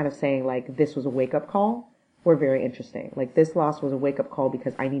conference of kind of saying, like, this was a wake-up call were very interesting. Like, this loss was a wake-up call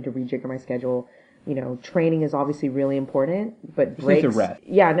because I need to rejigger my schedule. You know, training is obviously really important, but She breaks... needs a rest.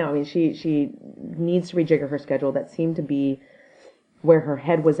 Yeah, no, I mean, she needs to rejigger her schedule. That seemed to be where her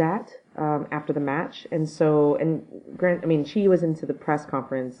head was at after the match. And so, Grant, I mean, she was into the press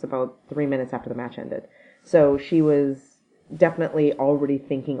conference about 3 minutes after the match ended. So she was definitely already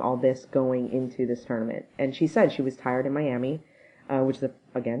thinking all this going into this tournament. And she said she was tired in Miami, which is,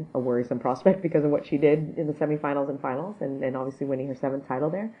 again, a worrisome prospect because of what she did in the semifinals and finals, and obviously winning her 7th title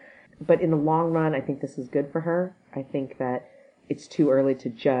there. But in the long run, I think this is good for her. I think that it's too early to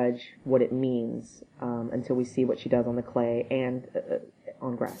judge what it means until we see what she does on the clay and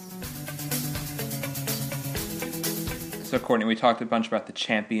on grass. So, Courtney, we talked a bunch about the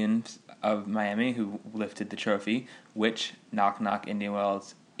champions of Miami who lifted the trophy, which, knock knock, Indian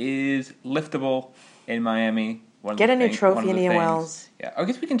Wells, is liftable in Miami. Get a new trophy, Indian Wells. Yeah, I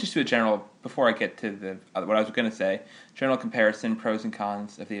guess we can just do a general, before I get to the what I was going to say, general comparison, pros and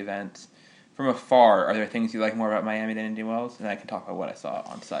cons of the event. From afar, are there things you like more about Miami than Indian Wells? And I can talk about what I saw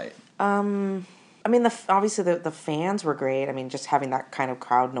on site. I mean, obviously the fans were great. I mean, just having that kind of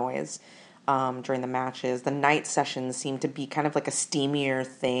crowd noise during the matches. The night sessions seemed to be kind of like a steamier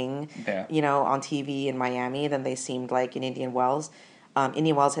thing, you know, on TV in Miami than they seemed like in Indian Wells.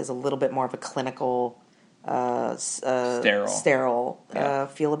 Indian Wells has a little bit more of a clinical, sterile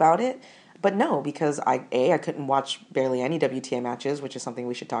feel about it. But no, because I couldn't watch barely any WTA matches, which is something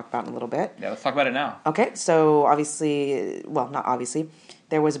we should talk about in a little bit. Yeah, let's talk about it now. Okay, so obviously, well, not obviously,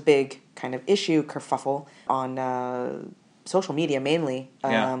 there was a big kind of issue, kerfuffle, on social media mainly,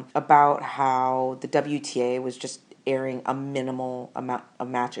 about how the WTA was just airing a minimal amount of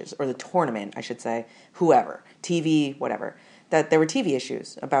matches, or the tournament, I should say, whoever, TV, whatever. That there were TV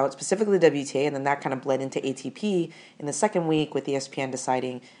issues about specifically the WTA, and then that kind of bled into ATP in the second week with ESPN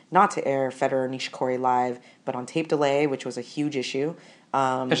deciding not to air Federer Nishikori live, but on tape delay, which was a huge issue.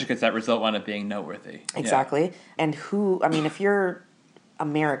 Especially because that result wound up being noteworthy. Exactly. Yeah. And if you're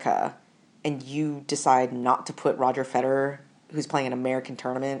America and you decide not to put Roger Federer, who's playing an American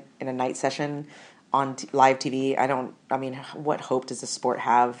tournament in a night session on live TV, what hope does the sport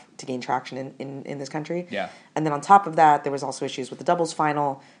have to gain traction in this country? Yeah. And then on top of that, there was also issues with the doubles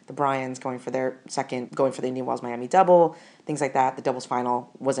final, the Bryans going for the Indian Wells Miami double, things like that. The doubles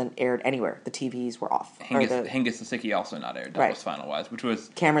final wasn't aired anywhere. The TVs were off. Hingis Lasicki also not aired doubles final wise, which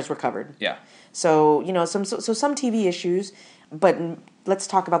was cameras were covered. Yeah. So, you know, some TV issues, but let's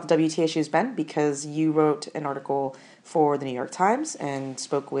talk about the WTA issues, Ben, because you wrote an article for the New York Times and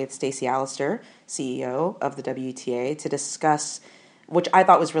spoke with Stacey Alister, CEO of the WTA, to discuss, which I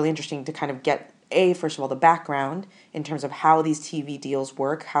thought was really interesting to kind of get, first of all, the background in terms of how these TV deals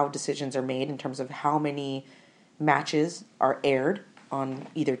work, how decisions are made in terms of how many matches are aired on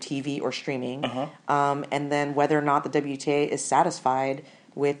either TV or streaming, and then whether or not the WTA is satisfied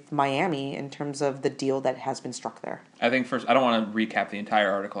with Miami in terms of the deal that has been struck there. I think first, I don't want to recap the entire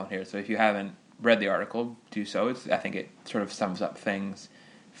article in here, so if you haven't read the article, do so. I think it sort of sums up things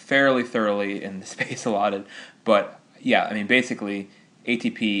fairly thoroughly in the space allotted. But yeah, I mean, basically,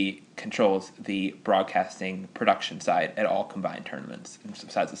 ATP controls the broadcasting production side at all combined tournaments,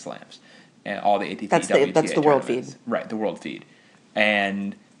 besides the slams, and all the ATP WTA that's the world feed. Right, the world feed.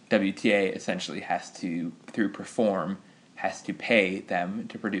 And WTA essentially has to, through Perform, has to pay them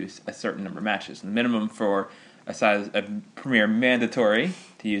to produce a certain number of matches. The minimum for a premier mandatory,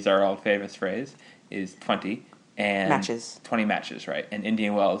 to use our old famous phrase, is 20 and matches. 20 matches, right? And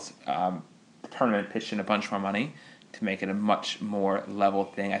Indian Wells, the tournament pitched in a bunch more money to make it a much more level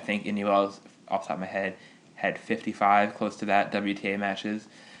thing. I think Indian Wells, off the top of my head, had 55, close to that, WTA matches.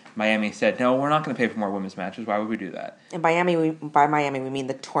 Miami said, no, we're not going to pay for more women's matches. Why would we do that? And by Miami, we mean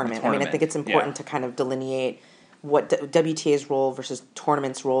the tournament. I mean, I think it's important to kind of delineate what WTA's role versus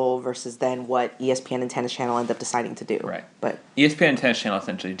tournament's role versus then what ESPN and Tennis Channel end up deciding to do. Right. But ESPN and Tennis Channel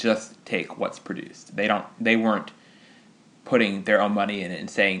essentially just take what's produced. They weren't putting their own money in it and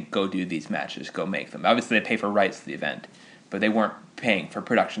saying, go do these matches, go make them. Obviously, they pay for rights to the event, but they weren't paying for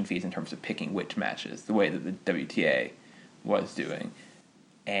production fees in terms of picking which matches, the way that the WTA was doing.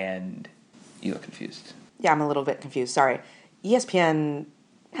 And you look confused. yeah, I'm a little bit confused. Sorry. ESPN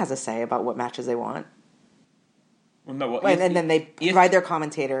has a say about what matches they want. Well, no, well, And then they provide their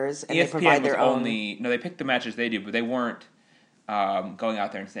commentators and they provide their own. No, they pick the matches they do, but they weren't going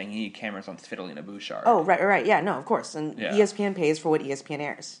out there and saying, you need cameras on Svitolina Bouchard. Oh, right. Yeah, no, of course. And Yeah. ESPN pays for what ESPN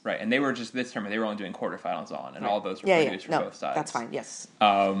airs. Right, and they were just, this tournament, they were only doing quarterfinals on, and all of those were Yeah, produced for no, both sides. that's fine, yes.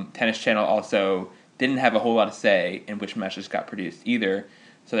 Tennis Channel also didn't have a whole lot of say in which matches got produced either,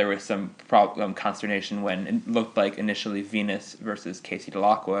 so there was some consternation when it looked like initially Venus versus Casey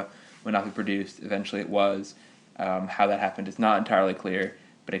Dell'Acqua would not be produced. Eventually it was. How that happened is not entirely clear,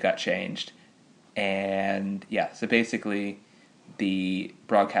 but it got changed. And yeah, so basically the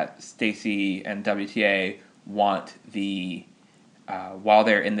broadcast, Stacey and WTA want while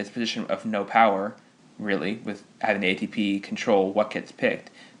they're in this position of no power, really, with having the ATP control what gets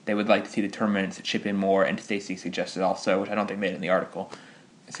picked, they would like to see the tournaments chip in more, and Stacey suggested also, which I don't think made it in the article,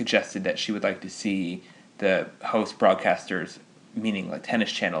 suggested that she would like to see the host broadcasters, meaning like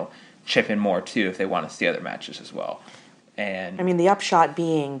Tennis Channel, chip in more too if they want to see other matches as well. And I mean, the upshot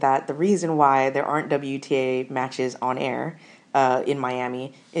being that the reason why there aren't WTA matches on air in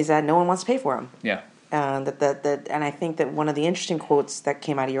Miami is that no one wants to pay for them. yeah, And and I think that one of the interesting quotes that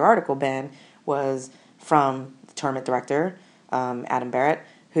came out of your article, Ben, was from the tournament director, Adam Barrett,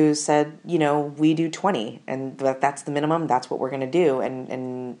 who said, we do 20, and that's the minimum, that's what we're going to do,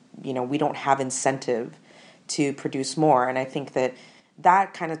 and we don't have incentive to produce more. And I think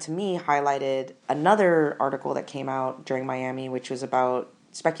that kind of, to me, highlighted another article that came out during Miami, which was about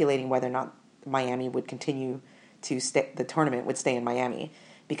speculating whether or not Miami would continue to the tournament would stay in Miami,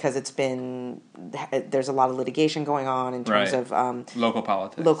 because there's a lot of litigation going on in terms Right. of local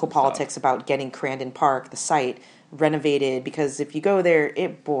politics about getting Crandon Park, the site, renovated, because if you go there,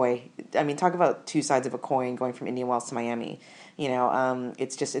 talk about two sides of a coin going from Indian Wells to Miami.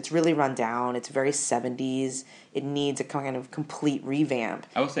 It's really run down. It's very 70s. It needs a kind of complete revamp.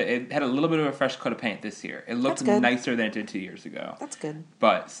 I will say it had a little bit of a fresh coat of paint this year. It looked That's good. nicer than it did 2 years ago. That's good.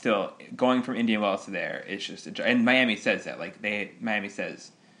 But still, going from Indian Wells to there, it's just and Miami says that.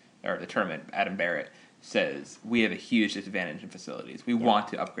 Or the tournament, Adam Barrett says, we have a huge disadvantage in facilities. We want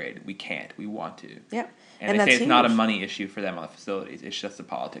to upgrade. We can't. We want to. Yeah. And they say it's not a money issue for them on the facilities. It's just a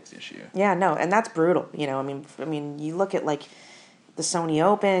politics issue. Yeah, no, and that's brutal. I mean, you look at like the Sony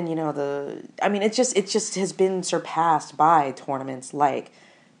Open. It just has been surpassed by tournaments like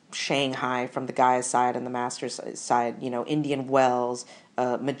Shanghai from the guys' side and the Masters side. Indian Wells,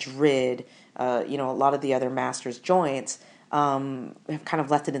 Madrid. A lot of the other Masters joints have kind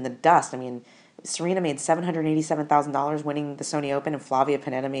of left it in the dust. I mean, Serena made $787,000 winning the Sony Open, and Flavia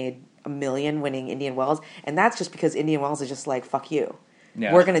Pennetta made $1 million winning Indian Wells, and that's just because Indian Wells is just like, fuck you.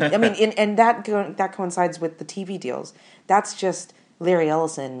 Yeah. We're gonna. And that coincides with the TV deals. That's just Larry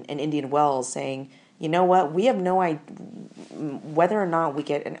Ellison and Indian Wells saying, you know what, we have no idea whether or not we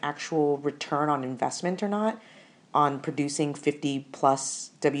get an actual return on investment or not on producing 50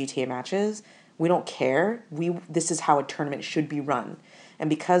 plus WTA matches. We don't care. This is how a tournament should be run. And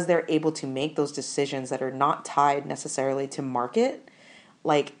because they're able to make those decisions that are not tied necessarily to market,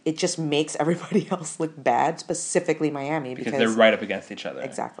 like, it just makes everybody else look bad, specifically Miami. Because they're right up against each other.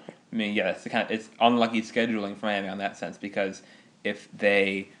 Exactly. I mean, yeah, it's unlucky scheduling for Miami on that sense, because if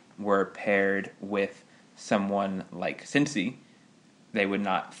they were paired with someone like Cincy, they would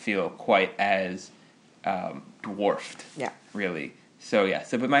not feel quite as dwarfed. Yeah. Really.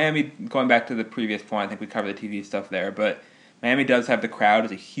 But Miami, going back to the previous point, I think we covered the TV stuff there, but Miami does have the crowd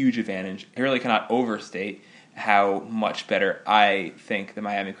as a huge advantage. I really cannot overstate how much better I think the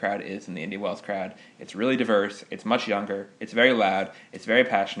Miami crowd is than the Indian Wells crowd. It's really diverse. It's much younger. It's very loud. It's very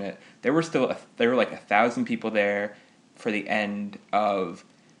passionate. There were like 1,000 people there for the end of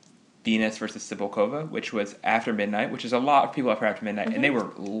Venus versus Sibylkova, which was after midnight, which is a lot of people after midnight, and they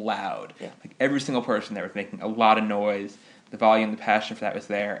were loud. Yeah. Like, every single person there was making a lot of noise. The volume, the passion for that was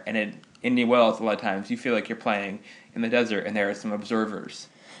there. And in Indian Wells, a lot of times, you feel like you're playing in the desert, and there are some observers.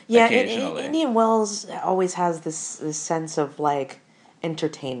 Yeah, occasionally. Indian Wells always has this sense of, like,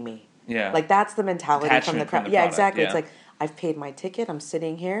 entertain me. Yeah. Like, that's the mentality from the Attachment crowd. from the Yeah, product, exactly. yeah. It's like, I've paid my ticket, I'm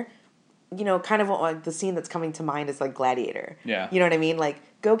sitting here. Kind of like the scene that's coming to mind is like Gladiator. Yeah. You know what I mean? Like,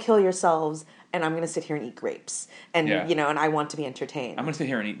 go kill yourselves, and I'm going to sit here and eat grapes, and Yeah. and I want to be entertained. I'm gonna sit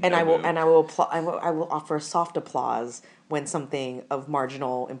here and eat. and I will Nobu. and I will I will offer a soft applause when something of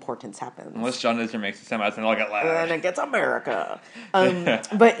marginal importance happens. Unless John Isner makes the semis, and I'll get loud. And it gets America.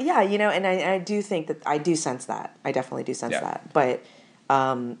 But yeah, and I do think that I do sense that. I definitely do sense Yeah. that. But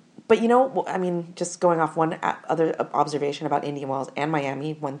I mean, just going off one other observation about Indian Wells and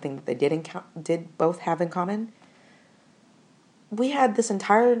Miami, one thing that they did both have in common. We had this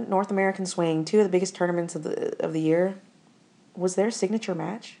entire North American swing, two of the biggest tournaments of the year. Was their signature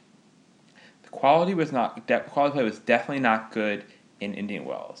match? The quality was not. Quality play was definitely not good in Indian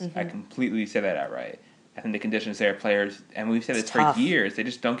Wells. Mm-hmm. I completely say that outright. I think the conditions there, players, and we've said It's this for tough. years, they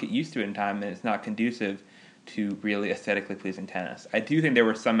just don't get used to it in time, and it's not conducive to really aesthetically pleasing tennis. I do think there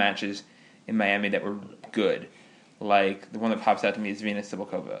were some matches in Miami that were good. Like, the one that pops out to me is Venus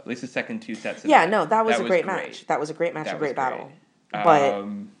Sibylkova. At least the second two sets. Yeah, no, that was a great match. That was a great match, That a great was battle. great. But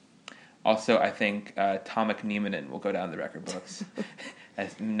Also, I think Tomic Nieminen will go down in the record books.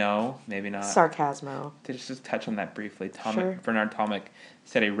 No, maybe not. Sarcasmo. To just touch on that briefly, Sure. Bernard Tomic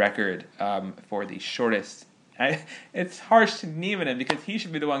set a record for the shortest. It's harsh to Nieminen because he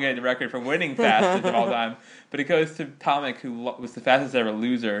should be the one getting the record for winning fastest of all time. But it goes to Tomic, who was the fastest ever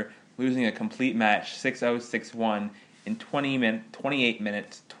loser, losing a complete match 6-0, 6-1 in 28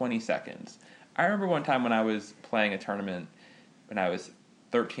 minutes, 20 seconds. I remember one time when I was playing a tournament when I was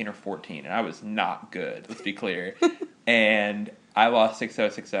 13 or 14, and I was not good, let's be clear. And I lost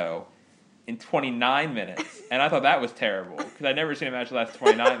 6-0, 6-0 in 29 minutes, and I thought that was terrible, because I'd never seen a match last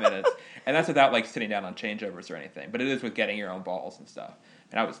 29 minutes, and that's without, like, sitting down on changeovers or anything, but it is with getting your own balls and stuff.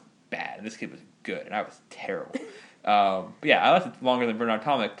 And I was bad, and this kid was good, and I was terrible. But yeah, I lasted longer than Bernard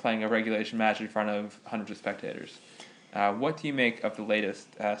Tomic playing a regulation match in front of hundreds of spectators. What do you make of the latest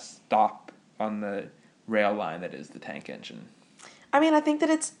stop on the rail line that is the tank engine? I mean, I think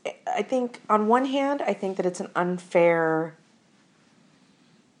on one hand, I think that it's an unfair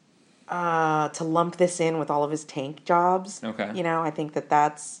to lump this in with all of his tank jobs. Okay. I think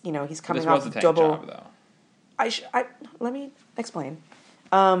that's, he's coming This off was a tank double. job, though. Let me explain.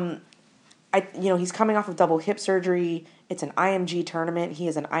 He's coming off of double hip surgery. It's an IMG tournament. He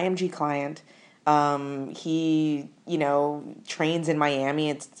is an IMG client. He, trains in Miami.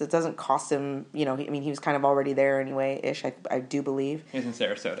 It doesn't cost him, he was kind of already there anyway-ish, I do believe. He's in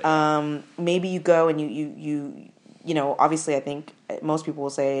Sarasota. Maybe you go and you obviously I think most people will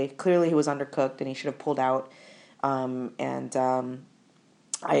say clearly he was undercooked and he should have pulled out. I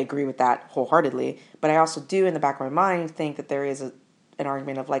agree with that wholeheartedly. But I also do in the back of my mind think that there is an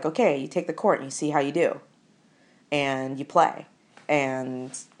argument of like, okay, you take the court and you see how you do. And you play.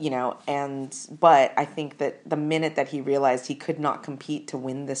 But I think that the minute that he realized he could not compete to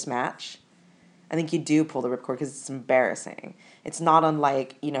win this match, I think you do pull the ripcord because it's embarrassing. It's not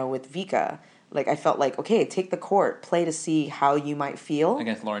unlike, with Vika. Like, I felt like, okay, take the court, play to see how you might feel.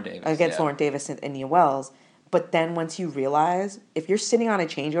 Against Lauren Davis. Lauren Davis and Indian Wells. But then once you realize, if you're sitting on a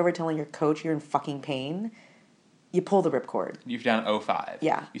changeover telling your coach you're in fucking pain, you pull the ripcord. You're down 0-5.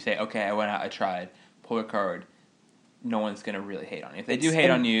 Yeah. You say, okay, I went out, I tried, pull the card. No one's going to really hate on you. If they do hate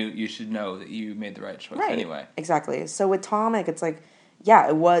on you, you should know that you made the right choice anyway. Exactly. So with Tomic, it's like,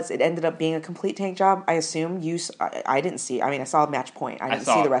 yeah, it ended up being a complete tank job. I assume I didn't see, I saw match point. I didn't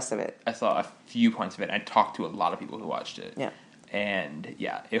see the rest of it. I saw a few points of it. I talked to a lot of people who watched it. Yeah. And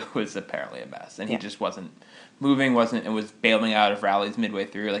yeah, it was apparently a mess. And he just wasn't moving, and was bailing out of rallies midway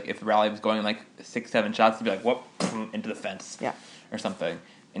through. Like, if the rally was going like 6-7 shots, he'd be like, whoop, into the fence. Yeah. Or something.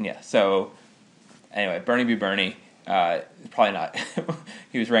 And yeah, so anyway, Bernie B. Bernie. Probably not.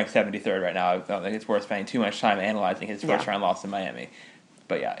 He was ranked 73rd right now. I don't think it's worth spending too much time analyzing his first round loss in Miami.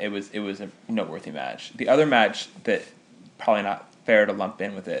 But yeah, it was a noteworthy match. The other match that probably not fair to lump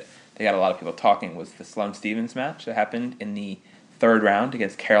in with it, they got a lot of people talking, was the Sloane Stephens match that happened in the third round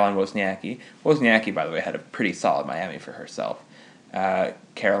against Caroline Wozniacki. Wozniacki, by the way, had a pretty solid Miami for herself.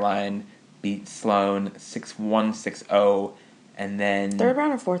 Caroline beat Sloane 6-1, 6-0, and then... Third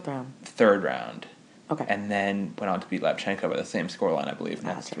round or fourth round? Third round. Okay. And then went on to beat Lapchenko by the same scoreline, I believe,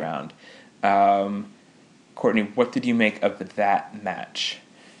 next round. Courtney, what did you make of that match?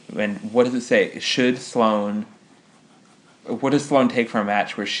 And what does it say? What does Sloane take from a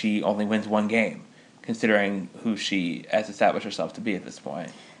match where she only wins one game, considering who she has established herself to be at this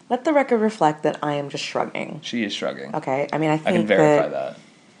point? Let the record reflect that I am just shrugging. She is shrugging. Okay, I think I can verify that.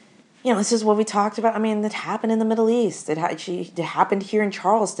 This is what we talked about. That happened in the Middle East. It happened here in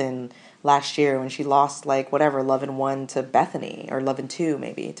Charleston. last year when she lost like whatever Love and 1 to Bethany, or Love and 2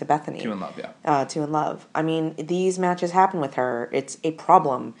 maybe to Bethany. 2 in Love, yeah. 2 in Love. I mean, these matches happen with her. It's a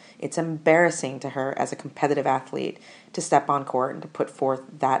problem. It's embarrassing to her as a competitive athlete to step on court and to put forth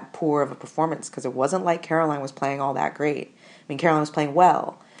that poor of a performance, because it wasn't like Caroline was playing all that great. I mean, Caroline was playing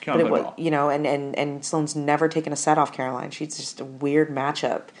well. Caroline but it played was, well. you know, and Sloane's never taken a set off Caroline. She's just a weird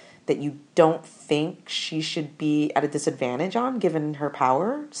matchup that you don't think she should be at a disadvantage on, given her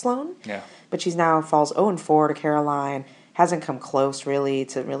power, Sloane. Yeah. But she's now falls 0-4 to Caroline, hasn't come close really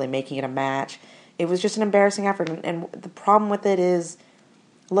to really making it a match. It was just an embarrassing effort, and the problem with it is,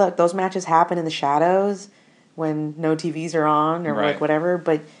 look, those matches happen in the shadows when no TVs are on or Right. like whatever,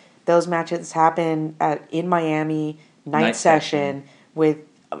 but those matches happen in Miami, night session with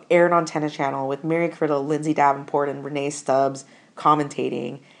aired on Tennis Channel with Mary Criddle, Lindsay Davenport, and Renee Stubbs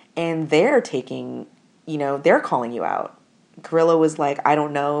commentating, and they're taking, they're calling you out. Carrillo was like, I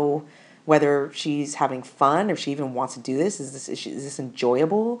don't know whether she's having fun or if she even wants to do this. Is this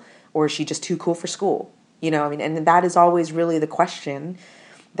enjoyable, or is she just too cool for school? And that is always really the question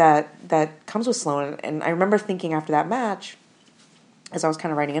that comes with Sloane. And I remember thinking after that match, as I was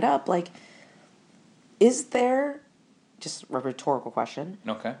kind of writing it up, like, is there, just a rhetorical question.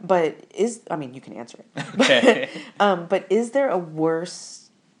 Okay. But you can answer it. Okay. But is there a worse,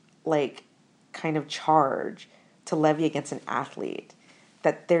 like, kind of charge to levy against an athlete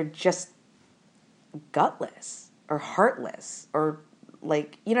that they're just gutless or heartless or,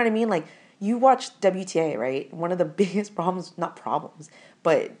 like, you know what I mean? Like, you watch WTA, right? One of the biggest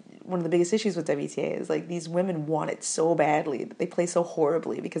but one of the biggest issues with WTA is, like, these women want it so badly, but they play so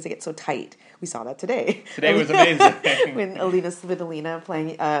horribly because they get so tight. We saw that today. Today was amazing. When Alina Svitolina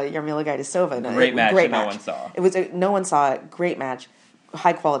playing Jarmila Gajdosova. Great match that no one saw. No one saw it. Great match.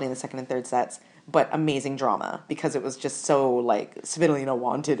 High quality in the second and third sets, but amazing drama because it was just so, like, Svitolina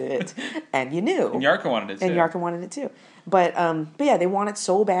wanted it, and you knew. And Yarka wanted it too. But yeah, they want it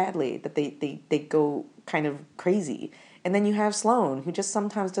so badly that they go kind of crazy. And then you have Sloane, who just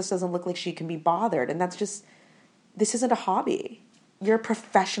sometimes just doesn't look like she can be bothered. And that's just, this isn't a hobby. You're a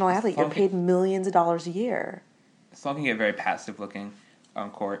professional athlete. You're paid millions of dollars a year. Sloane can get very passive looking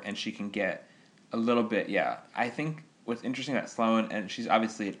on court, and she can get a little bit, yeah. I think what's interesting about Sloane, and she's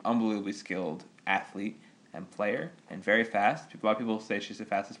obviously an unbelievably skilled athlete and player, and very fast. A lot of people say she's the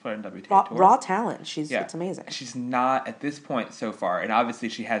fastest player in WTA Tour. Raw talent. It's amazing. She's not, at this point so far, and obviously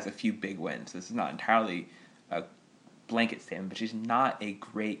she has a few big wins. This is not entirely a blanket statement, but she's not a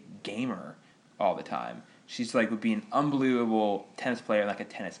great gamer all the time. She's like would be an unbelievable tennis player, like a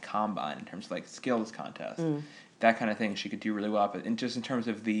tennis combine in terms of like skills contest, that kind of thing. She could do really well, but just in terms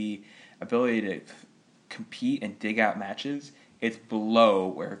of the ability to compete and dig out matches, it's below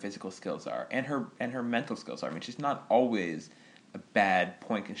where her physical skills are and her mental skills are. I mean, she's not always a bad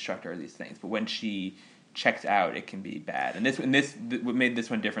point constructor of these things, but when she checks out, it can be bad. And what made this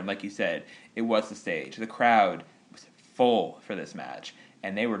one different, like you said, it was the stage. The crowd was full for this match,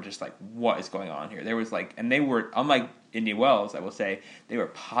 and they were just like, what is going on here? There was like, and they were, unlike Indian Wells, I will say, they were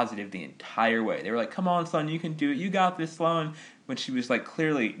positive the entire way. They were like, come on, Sloane, you can do it. You got this, Sloane. When she was like,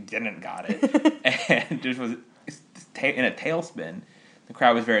 clearly didn't got it. And just was in a tailspin. The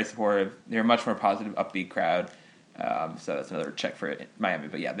crowd was very supportive. They were a much more positive, upbeat crowd. So that's another check for Miami.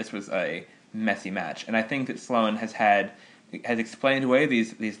 But yeah, this was a messy match. And I think that Sloane has explained away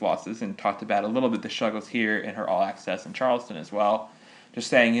these losses and talked about a little bit the struggles here in her All Access in Charleston as well. Just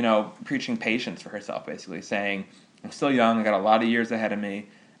saying, preaching patience for herself, basically. Saying, I'm still young, I got a lot of years ahead of me.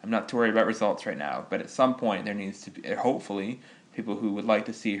 I'm not too worried about results right now. But at some point, there needs to be, hopefully, people who would like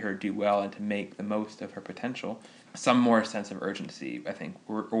to see her do well and to make the most of her potential. Some more sense of urgency, I think,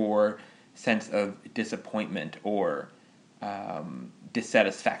 or sense of disappointment or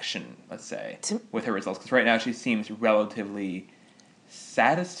dissatisfaction, let's say, with her results. Because right now she seems relatively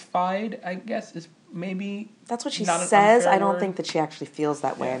satisfied, I guess, is maybe that's what she not says. I don't think that she actually feels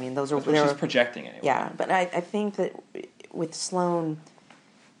that way. Yeah. I mean, those are that's what she's projecting anyway. Yeah, but I think that with Sloane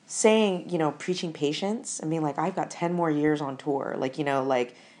saying, preaching patience and being like, I've got 10 more years on tour. Like,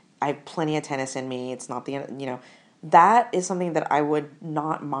 like I have plenty of tennis in me. It's not the end, that is something that I would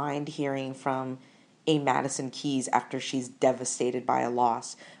not mind hearing from a Madison Keys after she's devastated by a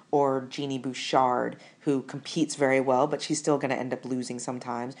loss, or Jeannie Bouchard, who competes very well, but she's still going to end up losing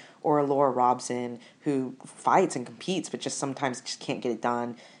sometimes, or a Laura Robson, who fights and competes, but just sometimes just can't get it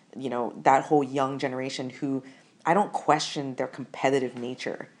done. That whole young generation who I don't question their competitive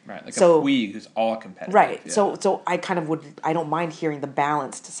nature. Right, like a Puig who's all competitive. Right, yeah. so I kind of I don't mind hearing the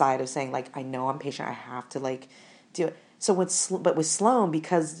balanced side of saying, like, I know I'm patient, I have to, like, do it. So with Sloane,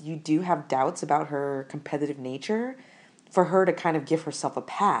 because you do have doubts about her competitive nature, for her to kind of give herself a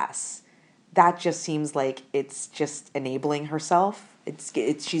pass that just seems like it's just enabling herself. It's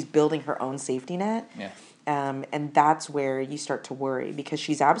she's building her own safety net. Yeah. And that's where you start to worry, because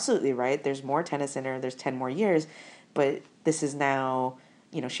she's absolutely right. There's more tennis in her. There's 10 more years, but this is now,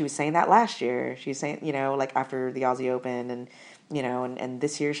 she was saying that last year. She was saying, like after the Aussie Open, and, and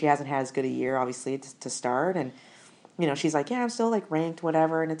this year she hasn't had as good a year, obviously, to start. And, she's like, yeah, I'm still like ranked,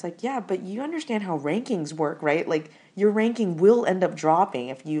 whatever. And it's like, yeah, but you understand how rankings work, right? Like your ranking will end up dropping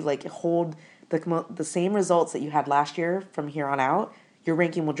if you like hold the same results that you had last year from here on out. Your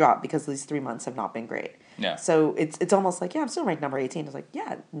ranking will drop because these 3 months have not been great. Yeah. So it's almost like, yeah, I'm still ranked number 18. It's like,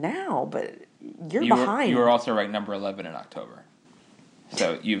 yeah, now, but you're behind. You were also ranked number 11 in October.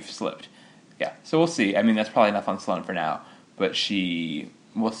 So you've slipped. Yeah. So we'll see. I mean, that's probably enough on Sloane for now. But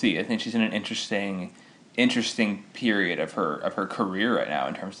we'll see. I think she's in an interesting period of her career right now,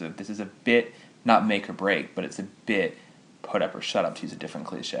 in terms of, this is a bit not make or break, but it's a bit put up or shut up, to use a different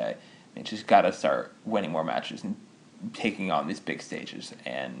cliche. I mean, she's got to start winning more matches and taking on these big stages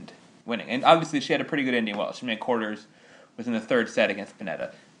and winning. And obviously she had a pretty good Indian Wells. She made quarters, was in the third set against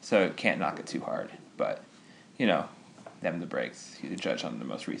Panetta, so can't knock it too hard. But, them the breaks. He's a judge on the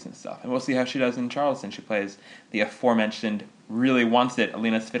most recent stuff. And we'll see how she does in Charleston. She plays the aforementioned, really wants it,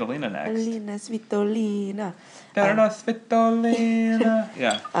 Alina Svitolina next. Alina Svitolina. Svitolina.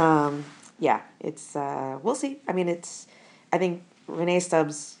 Yeah. Yeah, it's, we'll see. I mean, I think Renee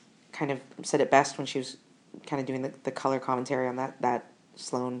Stubbs kind of said it best when she was kind of doing the color commentary on that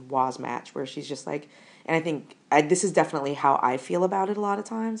Sloane Woz match, where she's just like, and I think this is definitely how I feel about it a lot of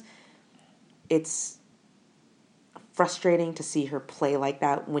times. It's frustrating to see her play like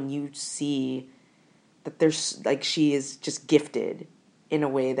that when you see that there's like, she is just gifted in a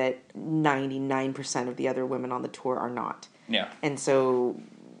way that 99% of the other women on the tour are not. Yeah. And so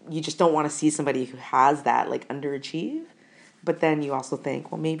you just don't want to see somebody who has that like underachieve. But then you also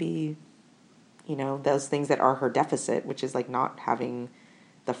think, well, maybe, those things that are her deficit, which is like not having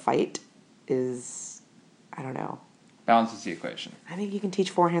the fight, is, I don't know. Balances the equation. I think you can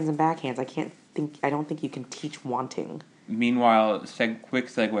teach forehands and backhands. I don't think you can teach wanting. Meanwhile, quick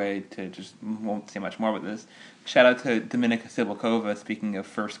segue to, just won't say much more about this. Shout out to Dominika Sibilkova, speaking of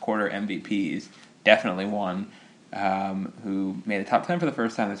first quarter MVPs, definitely one, who made the top 10 for the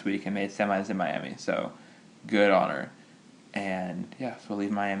first time this week and made semis in Miami. So good on her. And yeah, so we'll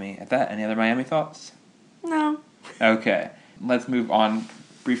leave Miami at that. Any other Miami thoughts? No. Okay. Let's move on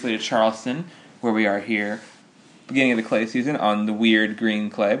briefly to Charleston, where we are here, beginning of the clay season, on the weird green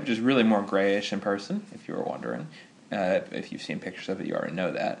clay, which is really more grayish in person, if you were wondering. If you've seen pictures of it, you already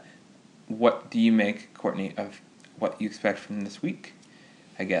know that. What do you make, Courtney, of what you expect from this week,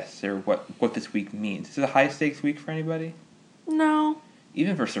 I guess, or what this week means? Is it a high-stakes week for anybody? No.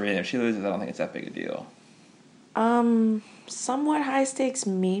 Even for Serena, if she loses, I don't think it's that big a deal. Somewhat high stakes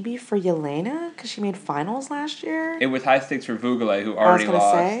maybe for Yelena, because she made finals last year. It was high stakes for Vugale, who already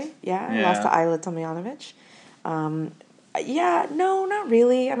lost. I was going to say, yeah, lost to Ayla Tomljanovic. Yeah, no, not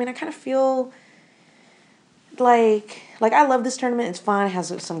really. I mean, I kind of feel like I love this tournament. It's fun. It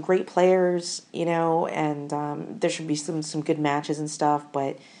has some great players, and there should be some good matches and stuff.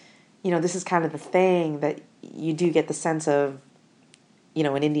 But, this is kind of the thing that you do get the sense of,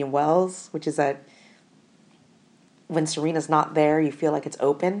 in Indian Wells, which is that when Serena's not there, you feel like it's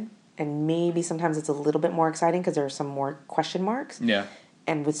open. And maybe sometimes it's a little bit more exciting because there are some more question marks. Yeah.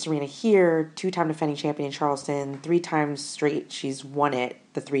 And with Serena here, 2-time defending champion in Charleston, 3 times straight she's won it.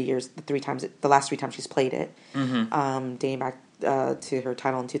 The last 3 times she's played it, dating back to her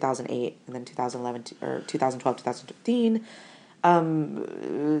title in 2008 and then 2011 or 2012, 2015.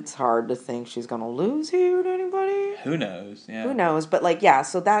 It's hard to think she's gonna lose here to anybody. Who knows? Yeah. Who knows? But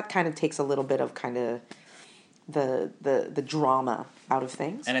so that kind of takes a little bit of kind of the drama out of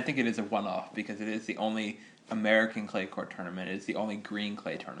things. And I think it is a one-off because it is the only American clay court tournament. It's the only green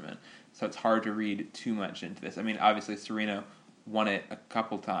clay tournament. So it's hard to read too much into this. I mean, obviously Serena won it a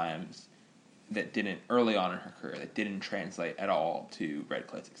couple times that didn't, early on in her career, that didn't translate at all to red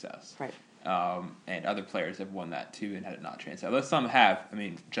clay success. Right. And other players have won that too and had it not translate. Although some have. I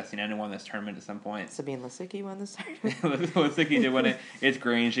mean, Justine Henin won this tournament at some point. Sabine Lisicki won this tournament. Lisicki did win it. It's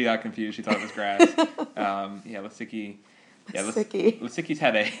green. She got confused. She thought it was grass. Lisicki. Yeah, Lisicki's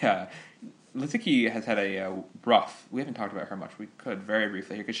had a... Lisicki has had a rough... We haven't talked about her much. We could very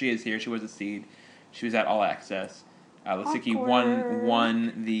briefly here because she is here. She was a seed. She was at All Access. Lisicki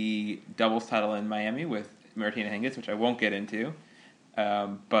won the doubles title in Miami with Martina Hingis, which I won't get into.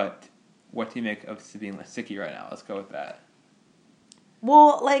 But what do you make of Sabine Lisicki right now? Let's go with that.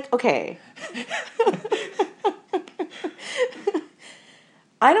 Well, okay.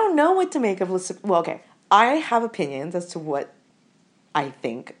 I don't know what to make of Lisicki. Well, okay. I have opinions as to what I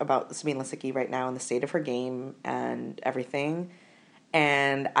think, about Sabine Lisicki right now and the state of her game and everything.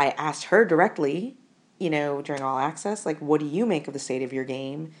 And I asked her directly, during All Access, like, what do you make of the state of your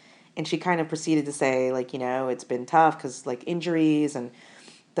game? And she kind of proceeded to say, like, it's been tough because, like, injuries and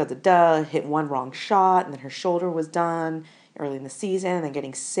hit one wrong shot, and then her shoulder was done early in the season, and then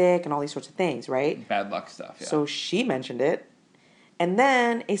getting sick and all these sorts of things, right? Bad luck stuff, yeah. So she mentioned it. And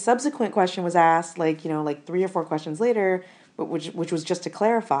then a subsequent question was asked, like 3 or 4 questions later, which was just to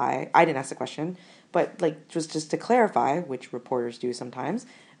clarify. I didn't ask the question, but like just to clarify, which reporters do sometimes.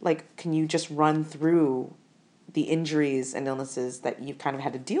 Like, can you just run through the injuries and illnesses that you've kind of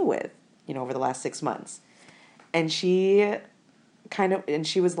had to deal with, over the last 6 months? And she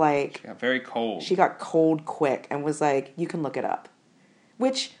was like, she got very cold. She got cold quick and was like, you can look it up.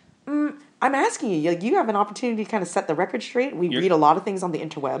 Which, I'm asking you, like, you have an opportunity to kind of set the record straight. We read a lot of things on the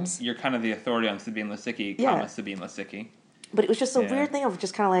interwebs. You're kind of the authority on Sabine Lisicki, Sabine Lisicki. But it was just a weird thing of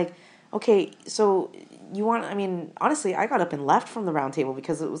just kind of like, okay, so honestly, I got up and left from the round table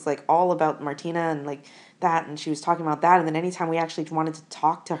because it was like all about Martina and like that, and she was talking about that, and then anytime we actually wanted to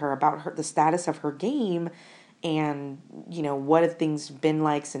talk to her about the status of her game and, what have things been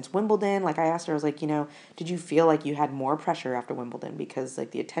like since Wimbledon, like I asked her, I was like, did you feel like you had more pressure after Wimbledon because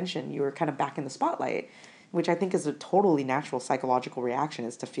like the attention, you were kind of back in the spotlight, which I think is a totally natural psychological reaction,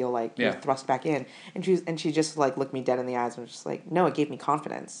 is to feel like you're thrust back in. And she just like looked me dead in the eyes and was just like, no, it gave me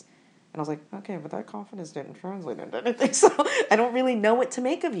confidence. And I was like, okay, but that confidence didn't translate into anything, so I don't really know what to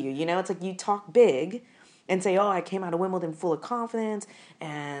make of you. It's like you talk big and say, oh, I came out of Wimbledon full of confidence,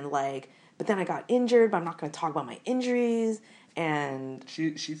 and like, but then I got injured, but I'm not going to talk about my injuries. And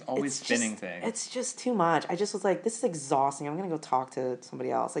she's always spinning things. It's just too much. I just was like, this is exhausting. I'm going to go talk to somebody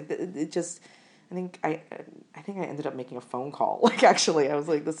else. Like, it just, I think I ended up making a phone call. Like, actually, I was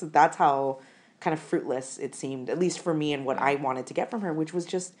like, that's how kind of fruitless it seemed, at least for me, and what I wanted to get from her, which was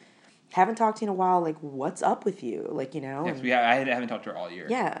just, haven't talked to you in a while. Like, what's up with you? Like, Yes, I haven't talked to her all year.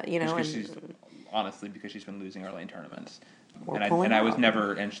 Yeah, Honestly, because she's been losing our lane tournaments. And I was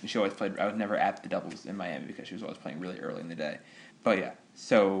never, and she always played, I was never at the doubles in Miami because she was always playing really early in the day. But yeah,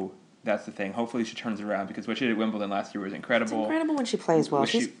 so that's the thing. Hopefully she turns it around, because what she did at Wimbledon last year was incredible. It's incredible when she plays well.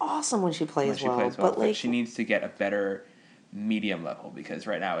 She's awesome when she plays well. But like, she needs to get a better medium level, because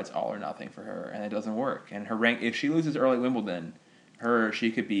right now it's all or nothing for her, and it doesn't work. And her rank, if she loses early at Wimbledon,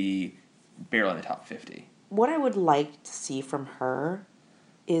 she could be barely in the top 50. What I would like to see from her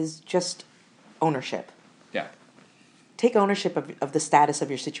is just ownership. Yeah. Take ownership of the status of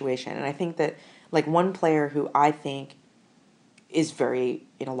your situation. And I think that, like, one player who I think is very,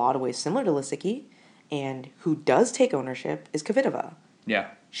 in a lot of ways, similar to Lisicki, and who does take ownership, is Kvitova.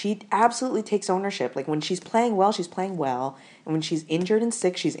 Yeah. She absolutely takes ownership. Like, when she's playing well, she's playing well. And when she's injured and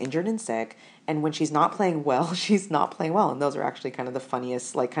sick, she's injured and sick. And when she's not playing well, she's not playing well. And those are actually kind of the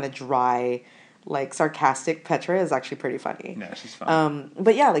funniest, like, kind of dry, like, sarcastic. Petra is actually pretty funny. Yeah, she's fun.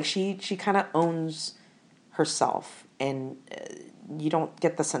 But yeah, like, she kind of owns herself. And you don't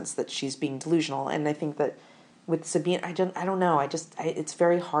get the sense that she's being delusional. And I think that with Sabine, I don't know. It's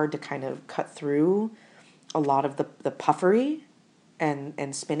very hard to kind of cut through a lot of the puffery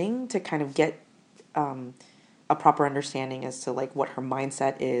and spinning to kind of get a proper understanding as to like what her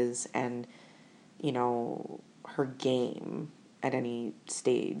mindset is, and her game at any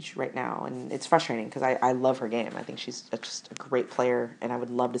stage right now. And it's frustrating because I love her game. I think she's just a great player, and I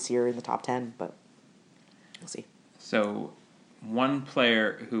would love to see her in the top 10, but we'll see. So one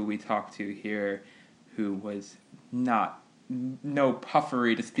player who we talked to here who was no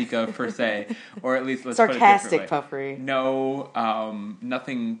puffery to speak of per se, or at least let's sarcastic put it puffery. No,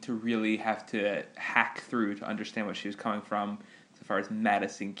 nothing to really have to hack through to understand what she was coming from. As far as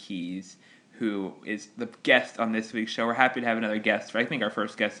Madison Keys, who is the guest on this week's show. We're happy to have another guest. I think our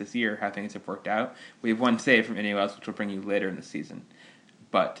first guest this year, how things have worked out. We have one save from anyone else, which we'll bring you later in the season.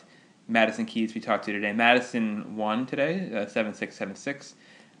 But Madison Keys we talked to today. Madison won today, 7-6, 7-6,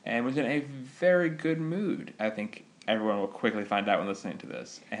 and was in a very good mood. I think everyone will quickly find out when listening to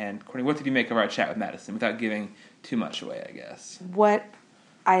this. And Courtney, what did you make of our chat with Madison, without giving too much away, I guess? What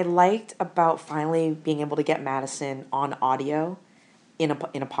I liked about finally being able to get Madison on audio in a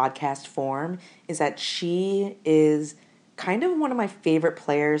podcast form is that she is kind of one of my favorite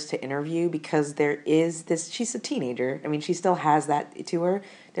players to interview, because there is this, she's a teenager. I mean, she still has that to her.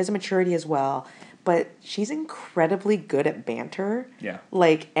 There's a maturity as well. But she's incredibly good at banter. Yeah.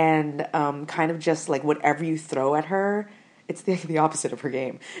 Like, and kind of just like whatever you throw at her, it's the opposite of her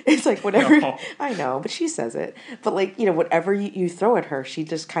game. It's like whatever, No. I know, but she says it. But like, whatever you throw at her, she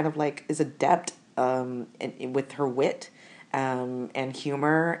just kind of like is adept with her wit. and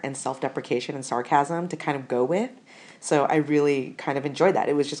humor and self-deprecation and sarcasm to kind of go with. So I really kind of enjoyed that.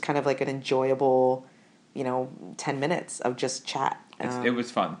 It was just kind of like an enjoyable, 10 minutes of just chat. It was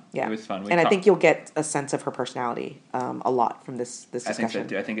fun. Yeah. It was fun. I think you'll get a sense of her personality a lot from this discussion. I think so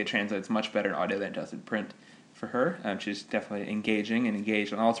too. I think it translates much better in audio than it does in print for her. She's definitely engaged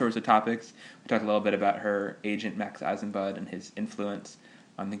on all sorts of topics. We talked a little bit about her agent, Max Eisenbud, and his influence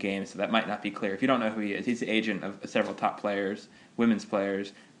on the game, so that might not be clear. If you don't know who he is, he's the agent of several top players, women's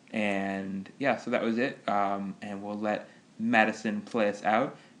players, and yeah, so that was it. And we'll let Madison play us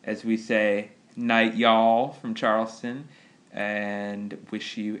out as we say, night y'all from Charleston, and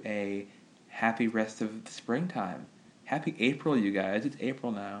wish you a happy rest of the springtime. Happy April, you guys. It's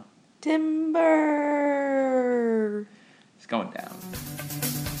April now. Timber! It's going down.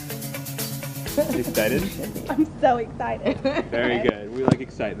 Excited? I'm so excited. Very good. We like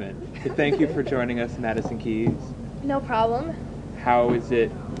excitement. So thank you for joining us, Madison Keys. No problem. How's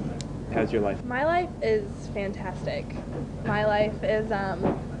your life? My life is fantastic. My life is,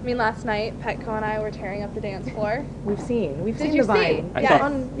 last night, Petco and I were tearing up the dance floor. We've seen Did the you Vine. see? I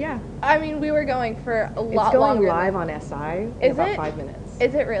saw- Yeah. We were going for a lot It's going longer. live on SI in Is about it? 5 minutes.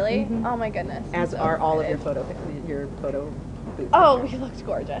 Is it really? Mhm. Oh my goodness. I'm As so are all of your excited. photo booths. Oh, we looked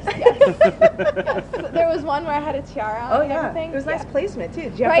gorgeous. Yes. Yes. There was one where I had a tiara on Oh and yeah, everything. it was nice Yeah. placement too.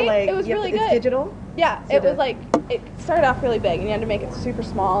 Did you have Right? to like? It was really It's good. digital. Yeah, So it was the- like, it started off really big and you had to make it super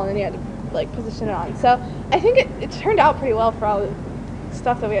small and then you had to like position it on. So I think it turned out pretty well for all the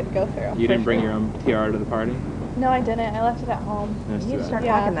stuff that we had to go through. You didn't bring your own tiara to the party? No, I didn't. I left it at home. Nice You to need to start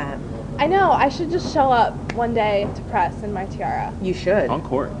Yeah. talking that. I know. I should just show up one day to press in my tiara. You should. On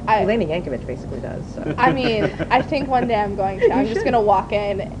court. Elena Yankovic basically does. So. I mean, I think one day I'm going to. I'm just going to walk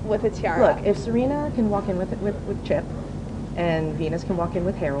in with a tiara. Look, if Serena can walk in with Chip, and Venus can walk in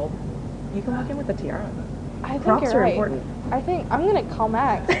with Harold, you can walk in with a tiara. I think props you're are right. important. I think I'm going to call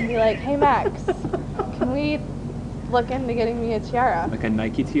Max and be like, hey, Max, can we look into getting me a tiara? Like a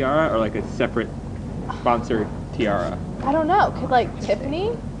Nike tiara or like a separate sponsored tiara? I don't know. Could,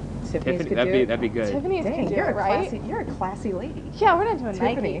 Tiffany? Tiffany's could That'd do it. be good. Tiffany's Dang, could do you're it, a right? classy lady. Yeah, we're not doing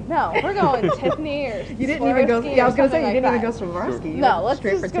Tiffany. Nike. No, we're going Tiffany or You didn't even go. Swarovski Yeah, I was or gonna say you something didn't like even go that. Swarovski. You No, went let's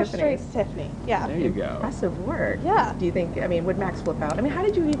straight just for go Tiffany's. straight to Tiffany. Yeah. There you go. Impressive work. Yeah. Do you think? I mean, would Max flip out? I mean, how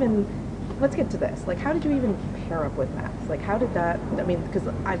did you even? Let's get to this. Like, how did you even pair up with Max? Like, how did that? I mean, because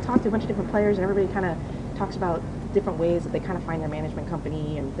I've talked to a bunch of different players, and everybody kind of talks about different ways that they kind of find their management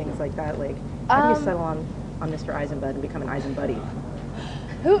company and things like that. Like, how do you settle on Mr. Eisenbud and become an Eisenbuddy?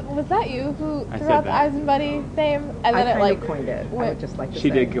 Who was that? You who I threw said out the that. Eisenbuddy name, and then I it kind like of coined it. I went- would just like to She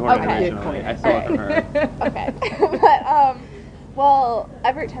say. did coin it Okay. originally. I stole it from her. Okay. But well,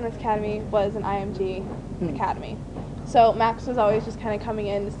 Everett Tennis Academy was an IMG academy, so Max was always just kind of coming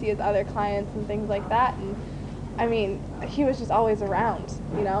in to see his other clients and things like that, and I mean, he was just always around,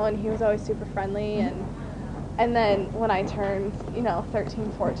 and he was always super friendly, and then when I turned,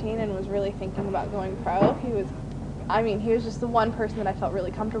 13, 14 and was really thinking about going pro, he was just the one person that I felt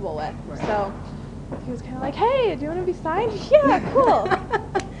really comfortable with. Right. So he was kind of like, hey, do you want to be signed? Yeah, cool.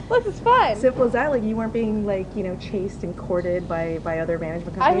 This is fun. Simple as that. Like, you weren't being chased and courted by other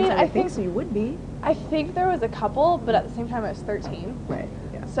management companies. mean, I I think think- so. You would be. I think there was a couple, but at the same time I was 13. Right.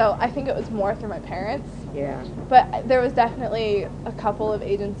 Yeah. So I think it was more through my parents. Yeah. But there was definitely a couple of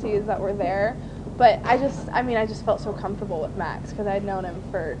agencies that were there. But I just felt so comfortable with Max because I'd known him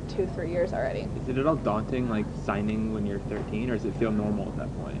for 2-3 years already. Is it at all daunting, signing when you're 13, or does it feel normal at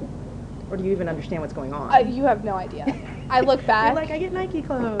that point? Or do you even understand what's going on? You have no idea. I look back. You're like, I get Nike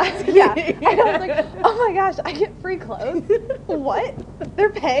clothes. Yeah. I was like, oh my gosh, I get free clothes. What? They're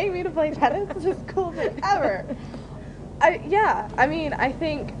paying me to play tennis? This is the coolest thing ever. I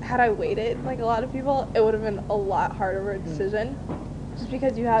think had I waited like a lot of people, it would have been a lot harder of a decision. Just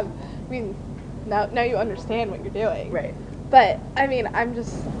because now you understand what you're doing. Right. But I'm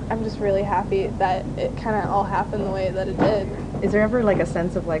just really happy that it kind of all happened the way that it did. Is there ever a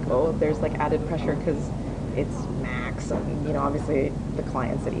sense of there's added pressure because it's Max and obviously the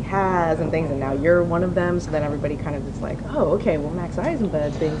clients that he has and things, and now you're one of them, so then everybody kind of is like, oh, okay, well, Max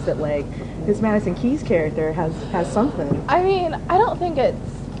Eisenbud thinks that this Madison Keys character has something. I don't think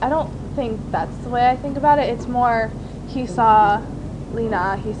that's the way I think about it. It's more he saw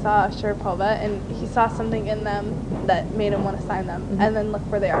Lena, he saw Sharapova, and he saw something in them that made him want to sign them, and then look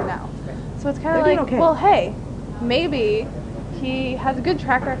where they are now. Right. So it's kind of They're like, doing okay. well, hey, maybe he has a good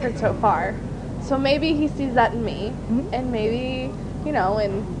track record so far, so maybe he sees that in me, and maybe, in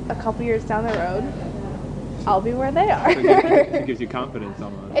a couple years down the road, I'll be where they are. It gives you confidence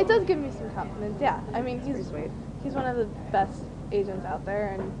almost. It does give me some confidence, yeah. Pretty sweet. He's one of the best agents out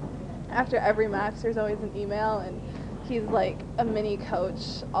there, and after every match there's always an email, and he's like a mini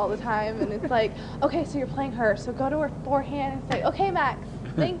coach all the time, and it's like, okay, so you're playing her, so go to her forehand, and say, okay, Max,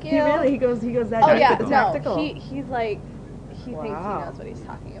 thank you. He really, he goes that Oh deep yeah, with the no, tactical. he's like, he thinks he Wow. knows what he's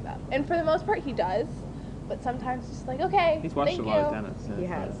talking about, and for the most part, he does. But sometimes it's just like, okay, He's watched thank a lot you. of tennis. He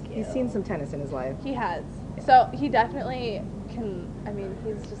has. He's seen some tennis in his life. He has. So he definitely can. I mean,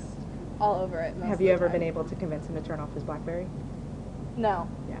 he's just all over it. Most Have of you the ever time. been able to convince him to turn off his BlackBerry? No.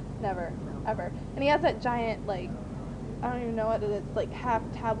 Yeah. Never. No. Ever. And he has that giant, like, I don't even know what it is, like half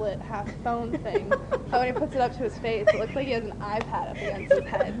tablet, half phone thing. But when he puts it up to his face, it looks like he has an iPad up against his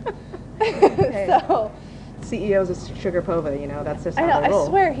head. Hey. So, CEOs of Sugarpova, you know, that's just I how know, they roll. I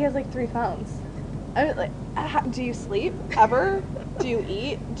swear he has like 3 phones. I mean, like, do you sleep ever? Do you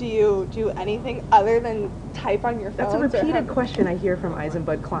eat? Do you do anything other than type on your phone? That's a repeated question I hear from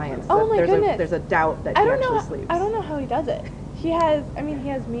Eisenbud clients. Oh that my there's goodness. There's a doubt that I he don't actually know. sleeps. I don't know how he does it. He has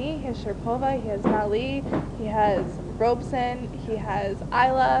me. He has Sharapova. He has Nali. He has Robeson. He has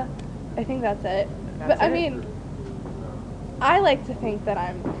Isla. I think that's it. That's but I it? mean, I like to think that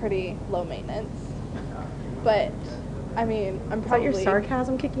I'm pretty low maintenance. But I mean, I'm Is that probably your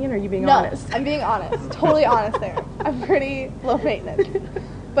sarcasm kicking in, or are you being no. honest? I'm being honest. Totally honest there. I'm pretty low maintenance.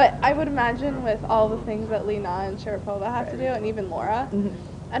 But I would imagine with all the things that Li Na and Sharapova have to do, and even Laura, Mhm.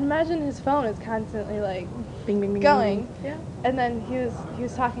 I'd imagine his phone is constantly like Bing, bing, bing, going. bing. Yeah. And then he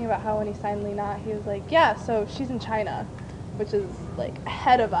was talking about how when he signed Li Na, he was like, yeah, so she's in China, which is like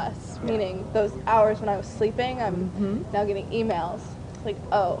ahead of us, meaning those hours when I was sleeping, I'm Mhm. now getting emails. It's like,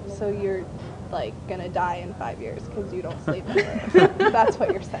 oh, so you're like gonna die in 5 years because you don't sleep ever. That's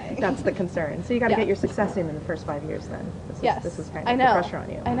what you're saying. That's the concern. So you got to Yeah. get your success in the first 5 years. Then yes. this is kind I of know. the pressure on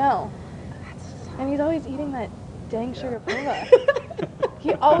you. I know. And he's always eating that dang Sharapova.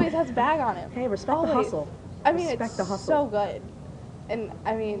 He always has a bag on him. Hey, respect the Always. hustle. I mean, Respect it's the hustle. so good. And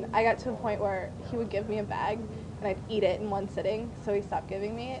I mean, I got to a point where he would give me a bag and I'd eat it in one sitting, so he stopped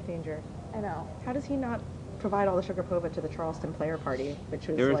giving me it. Danger. I know. How does he not provide all the Sugarpova to the Charleston player party, which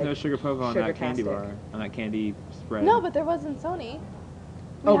was There was like no Sugarpova on that candy sugar-tastic? bar, on that candy spread. No, but there was in Sony.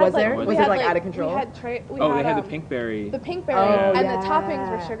 Oh, was there? Was we it, had, like, out of control? We had Oh, they had the pinkberry. The pinkberry, Oh, and yeah. the toppings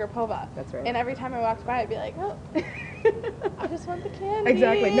were Sugarpova. That's right. And every time I walked by, I'd be like, oh, I just want the candy.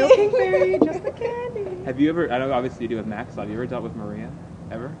 Exactly. No pinkberry, just the candy. Have you ever? I know obviously you do with Max. Have you ever dealt with Maria,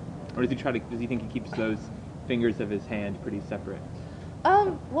 ever? Or does he try to? Does he think he keeps those fingers of his hand pretty separate?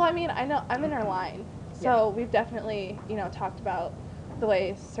 Well, I mean, I know I'm in her line, so we've definitely, talked about the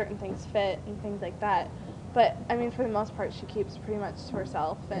way certain things fit and things like that. But I mean, for the most part, she keeps pretty much to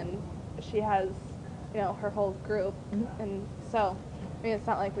herself, and she has, her whole group, and so, I mean, it's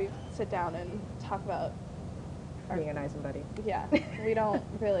not like we sit down and talk about. Being a nice and buddy. Yeah, we don't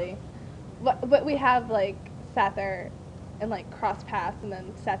really, but we have like sat there and like crossed paths and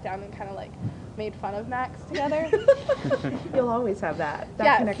then sat down and kind of like made fun of Max together. You'll always have that. That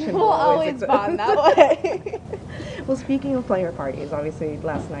yeah, connection people will always always exist. bond that way. Well, speaking of player parties, obviously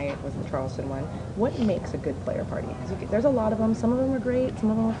last night was the Charleston one. What makes a good player party? 'Cause there's a lot of them. Some of them are great. Some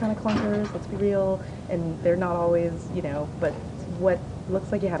of them are kind of clunkers. Let's be real. And they're not always, but what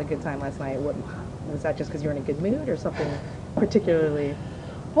looks like you had a good time last night. What was that? Just because you're in a good mood, or something particularly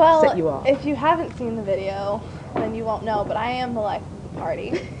Well, set you off? if you haven't seen the video, then you won't know, but I am the life of the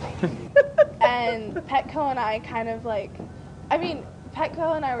party. And Petco and I kind of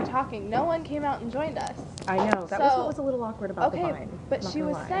Petco and I were talking. No one came out and joined us. I know that was So- what was a little awkward about the Okay, vine. but not she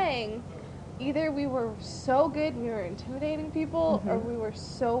gonna was lie. saying either we were so good we were intimidating people, or we were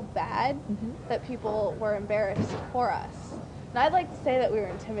so bad that people were embarrassed for us. And I'd like to say that we were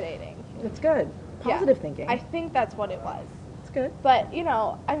intimidating. It's good. Yeah. Positive thinking. I think that's what it was. It's good. But,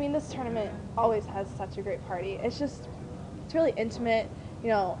 I mean, this tournament always has such a great party. It's really intimate.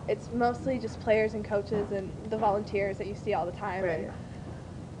 It's mostly just players and coaches and the volunteers that you see all the time. Right.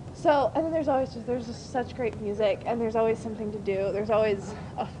 So, and then there's just such great music, and there's always something to do. There's always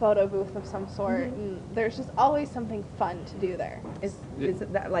a photo booth of some sort, and there's just always something fun to do there. Is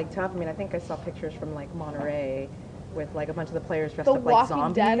that like tough? I mean, I think I saw pictures from like Monterey with like a bunch of the players dressed The up like Walking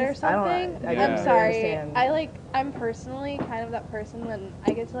zombies. Dead or I don't- something. I Yeah. don't I'm really sorry. understand. I'm personally kind of that person when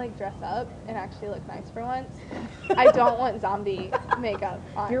I get to like dress up and actually look nice for once. I don't want zombie makeup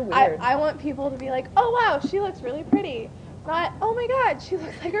on. You're weird. I want people to be like, oh wow, she looks really pretty. Not, oh my god, she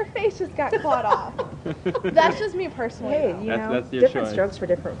looks like her face just got clawed off. That's just me personally. Hey, though. you That's- know, that's your different choice. strokes for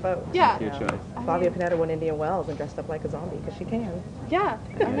different folks. Yeah. you Your know. choice. I Flavia mean- Panetta went Indian Wells and dressed up like a zombie because she can, Yeah.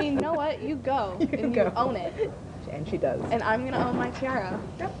 I mean, you know what? You go You and go. you own it. and she does. And I'm gonna own my tiara.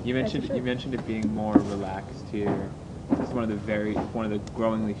 Yep, You as mentioned should. you mentioned it being more relaxed here. This is one of the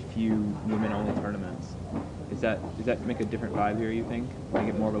growingly few women-only tournaments. Does that make a different vibe here? You think make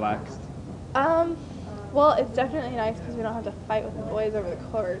it more relaxed? Well, it's definitely nice because we don't have to fight with the boys over the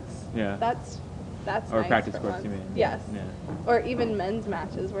courts. Yeah. That's Or nice practice for courts, once. you mean? Yes. Yeah. Or even men's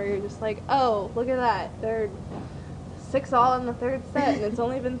matches where you're just like, oh, look at that. They're 6-all in the third set and it's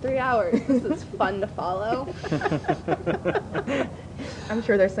only been 3 hours. This is fun to follow. I'm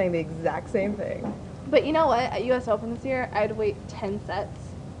sure they're saying the exact same thing. But you know what? At US Open this year, I had to wait 10 sets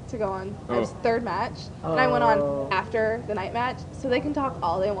to go on Oh. this third match. And I went Oh. on after the night match. So they can talk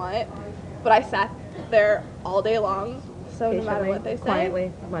all they want. But I sat there all day long. So no matter what they say.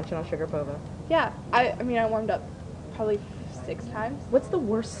 Quietly munching on sugar pova. Yeah. I mean, I warmed up probably 6 times. What's the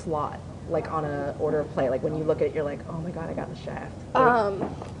worst slot, like on a order of play? Like when you look at it, you're like, oh my god, I got the shaft.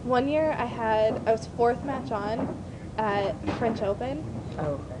 One year I was 4th match on at French Open,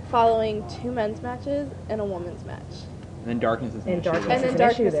 Oh. following 2 men's matches and a women's match. And then darkness is an And issue. darkness And is then an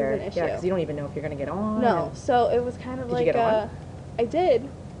darkness issue is there. an Yeah, issue. because you don't even know if you're gonna get on. No, and- so it was kind of Did you like get on? I did.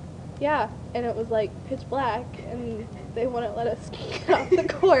 Yeah, and it was like pitch black and they wouldn't let us get off the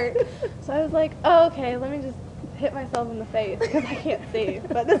court. So I was like, oh, okay, let me just hit myself in the face because I can't see.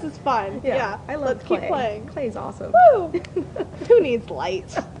 But this is fun. Yeah, I love let's clay. keep playing. Clay's awesome. Woo! Who needs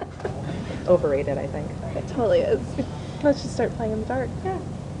light? Overrated, I think. It totally is. Let's just start playing in the dark. Yeah.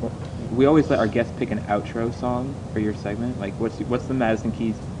 We always let our guests pick an outro song for your segment. Like, what's the Madison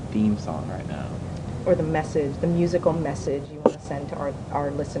Keys theme song right now? Or the message, the musical message you want to send to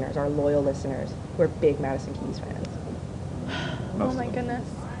our listeners, our loyal listeners, who are big Madison Keys fans. Most Oh my of them. goodness,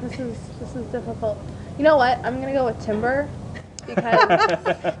 this is difficult. You know what? I'm gonna go with Timber because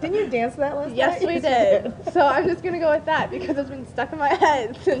Didn't you dance that last yes, night? we did. So I'm just gonna go with that because it's been stuck in my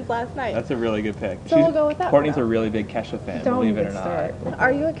head since last night. That's a really good pick. So we'll go with that Courtney's for a now. really big Kesha fan, Don't believe it even or start. not.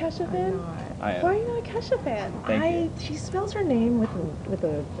 Are you a Kesha fan? I Why are am. you not a Kesha fan? Thank you. She spells her name with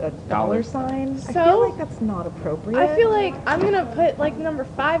a Dollar dollar sign. I So? feel like that's not appropriate. I feel like I'm gonna put like number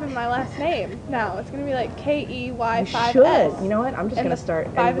 5 in my last name now. It's gonna be like you KEY5S. should. You know what? I'm just And gonna the start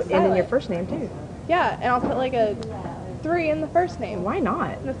five and is in your silent. first name too. Yeah, and I'll put like a 3 in the first name. Why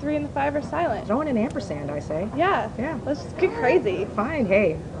not? And the 3 and the 5 are silent. Throw in an ampersand, I say. Yeah. Yeah. Let's just get crazy. Fine.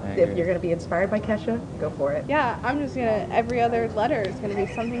 Hey, I if agree. you're gonna be inspired by Kesha, go for it. Yeah, I'm just gonna, every other letter is gonna be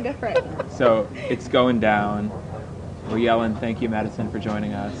something different. So it's going down. We're yelling, thank you, Madison, for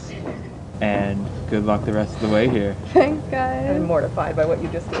joining us. And good luck the rest of the way here. Thanks, guys. I'm mortified by what you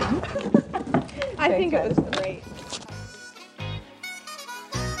just did. I think it Thanks, was great.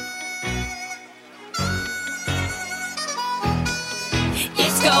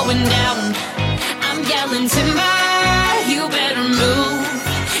 It's going down. I'm yelling timber. You better move.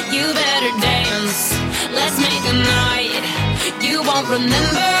 You better dance. Let's make a night you won't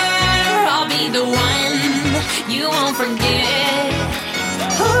remember. I'll be the one you won't forget.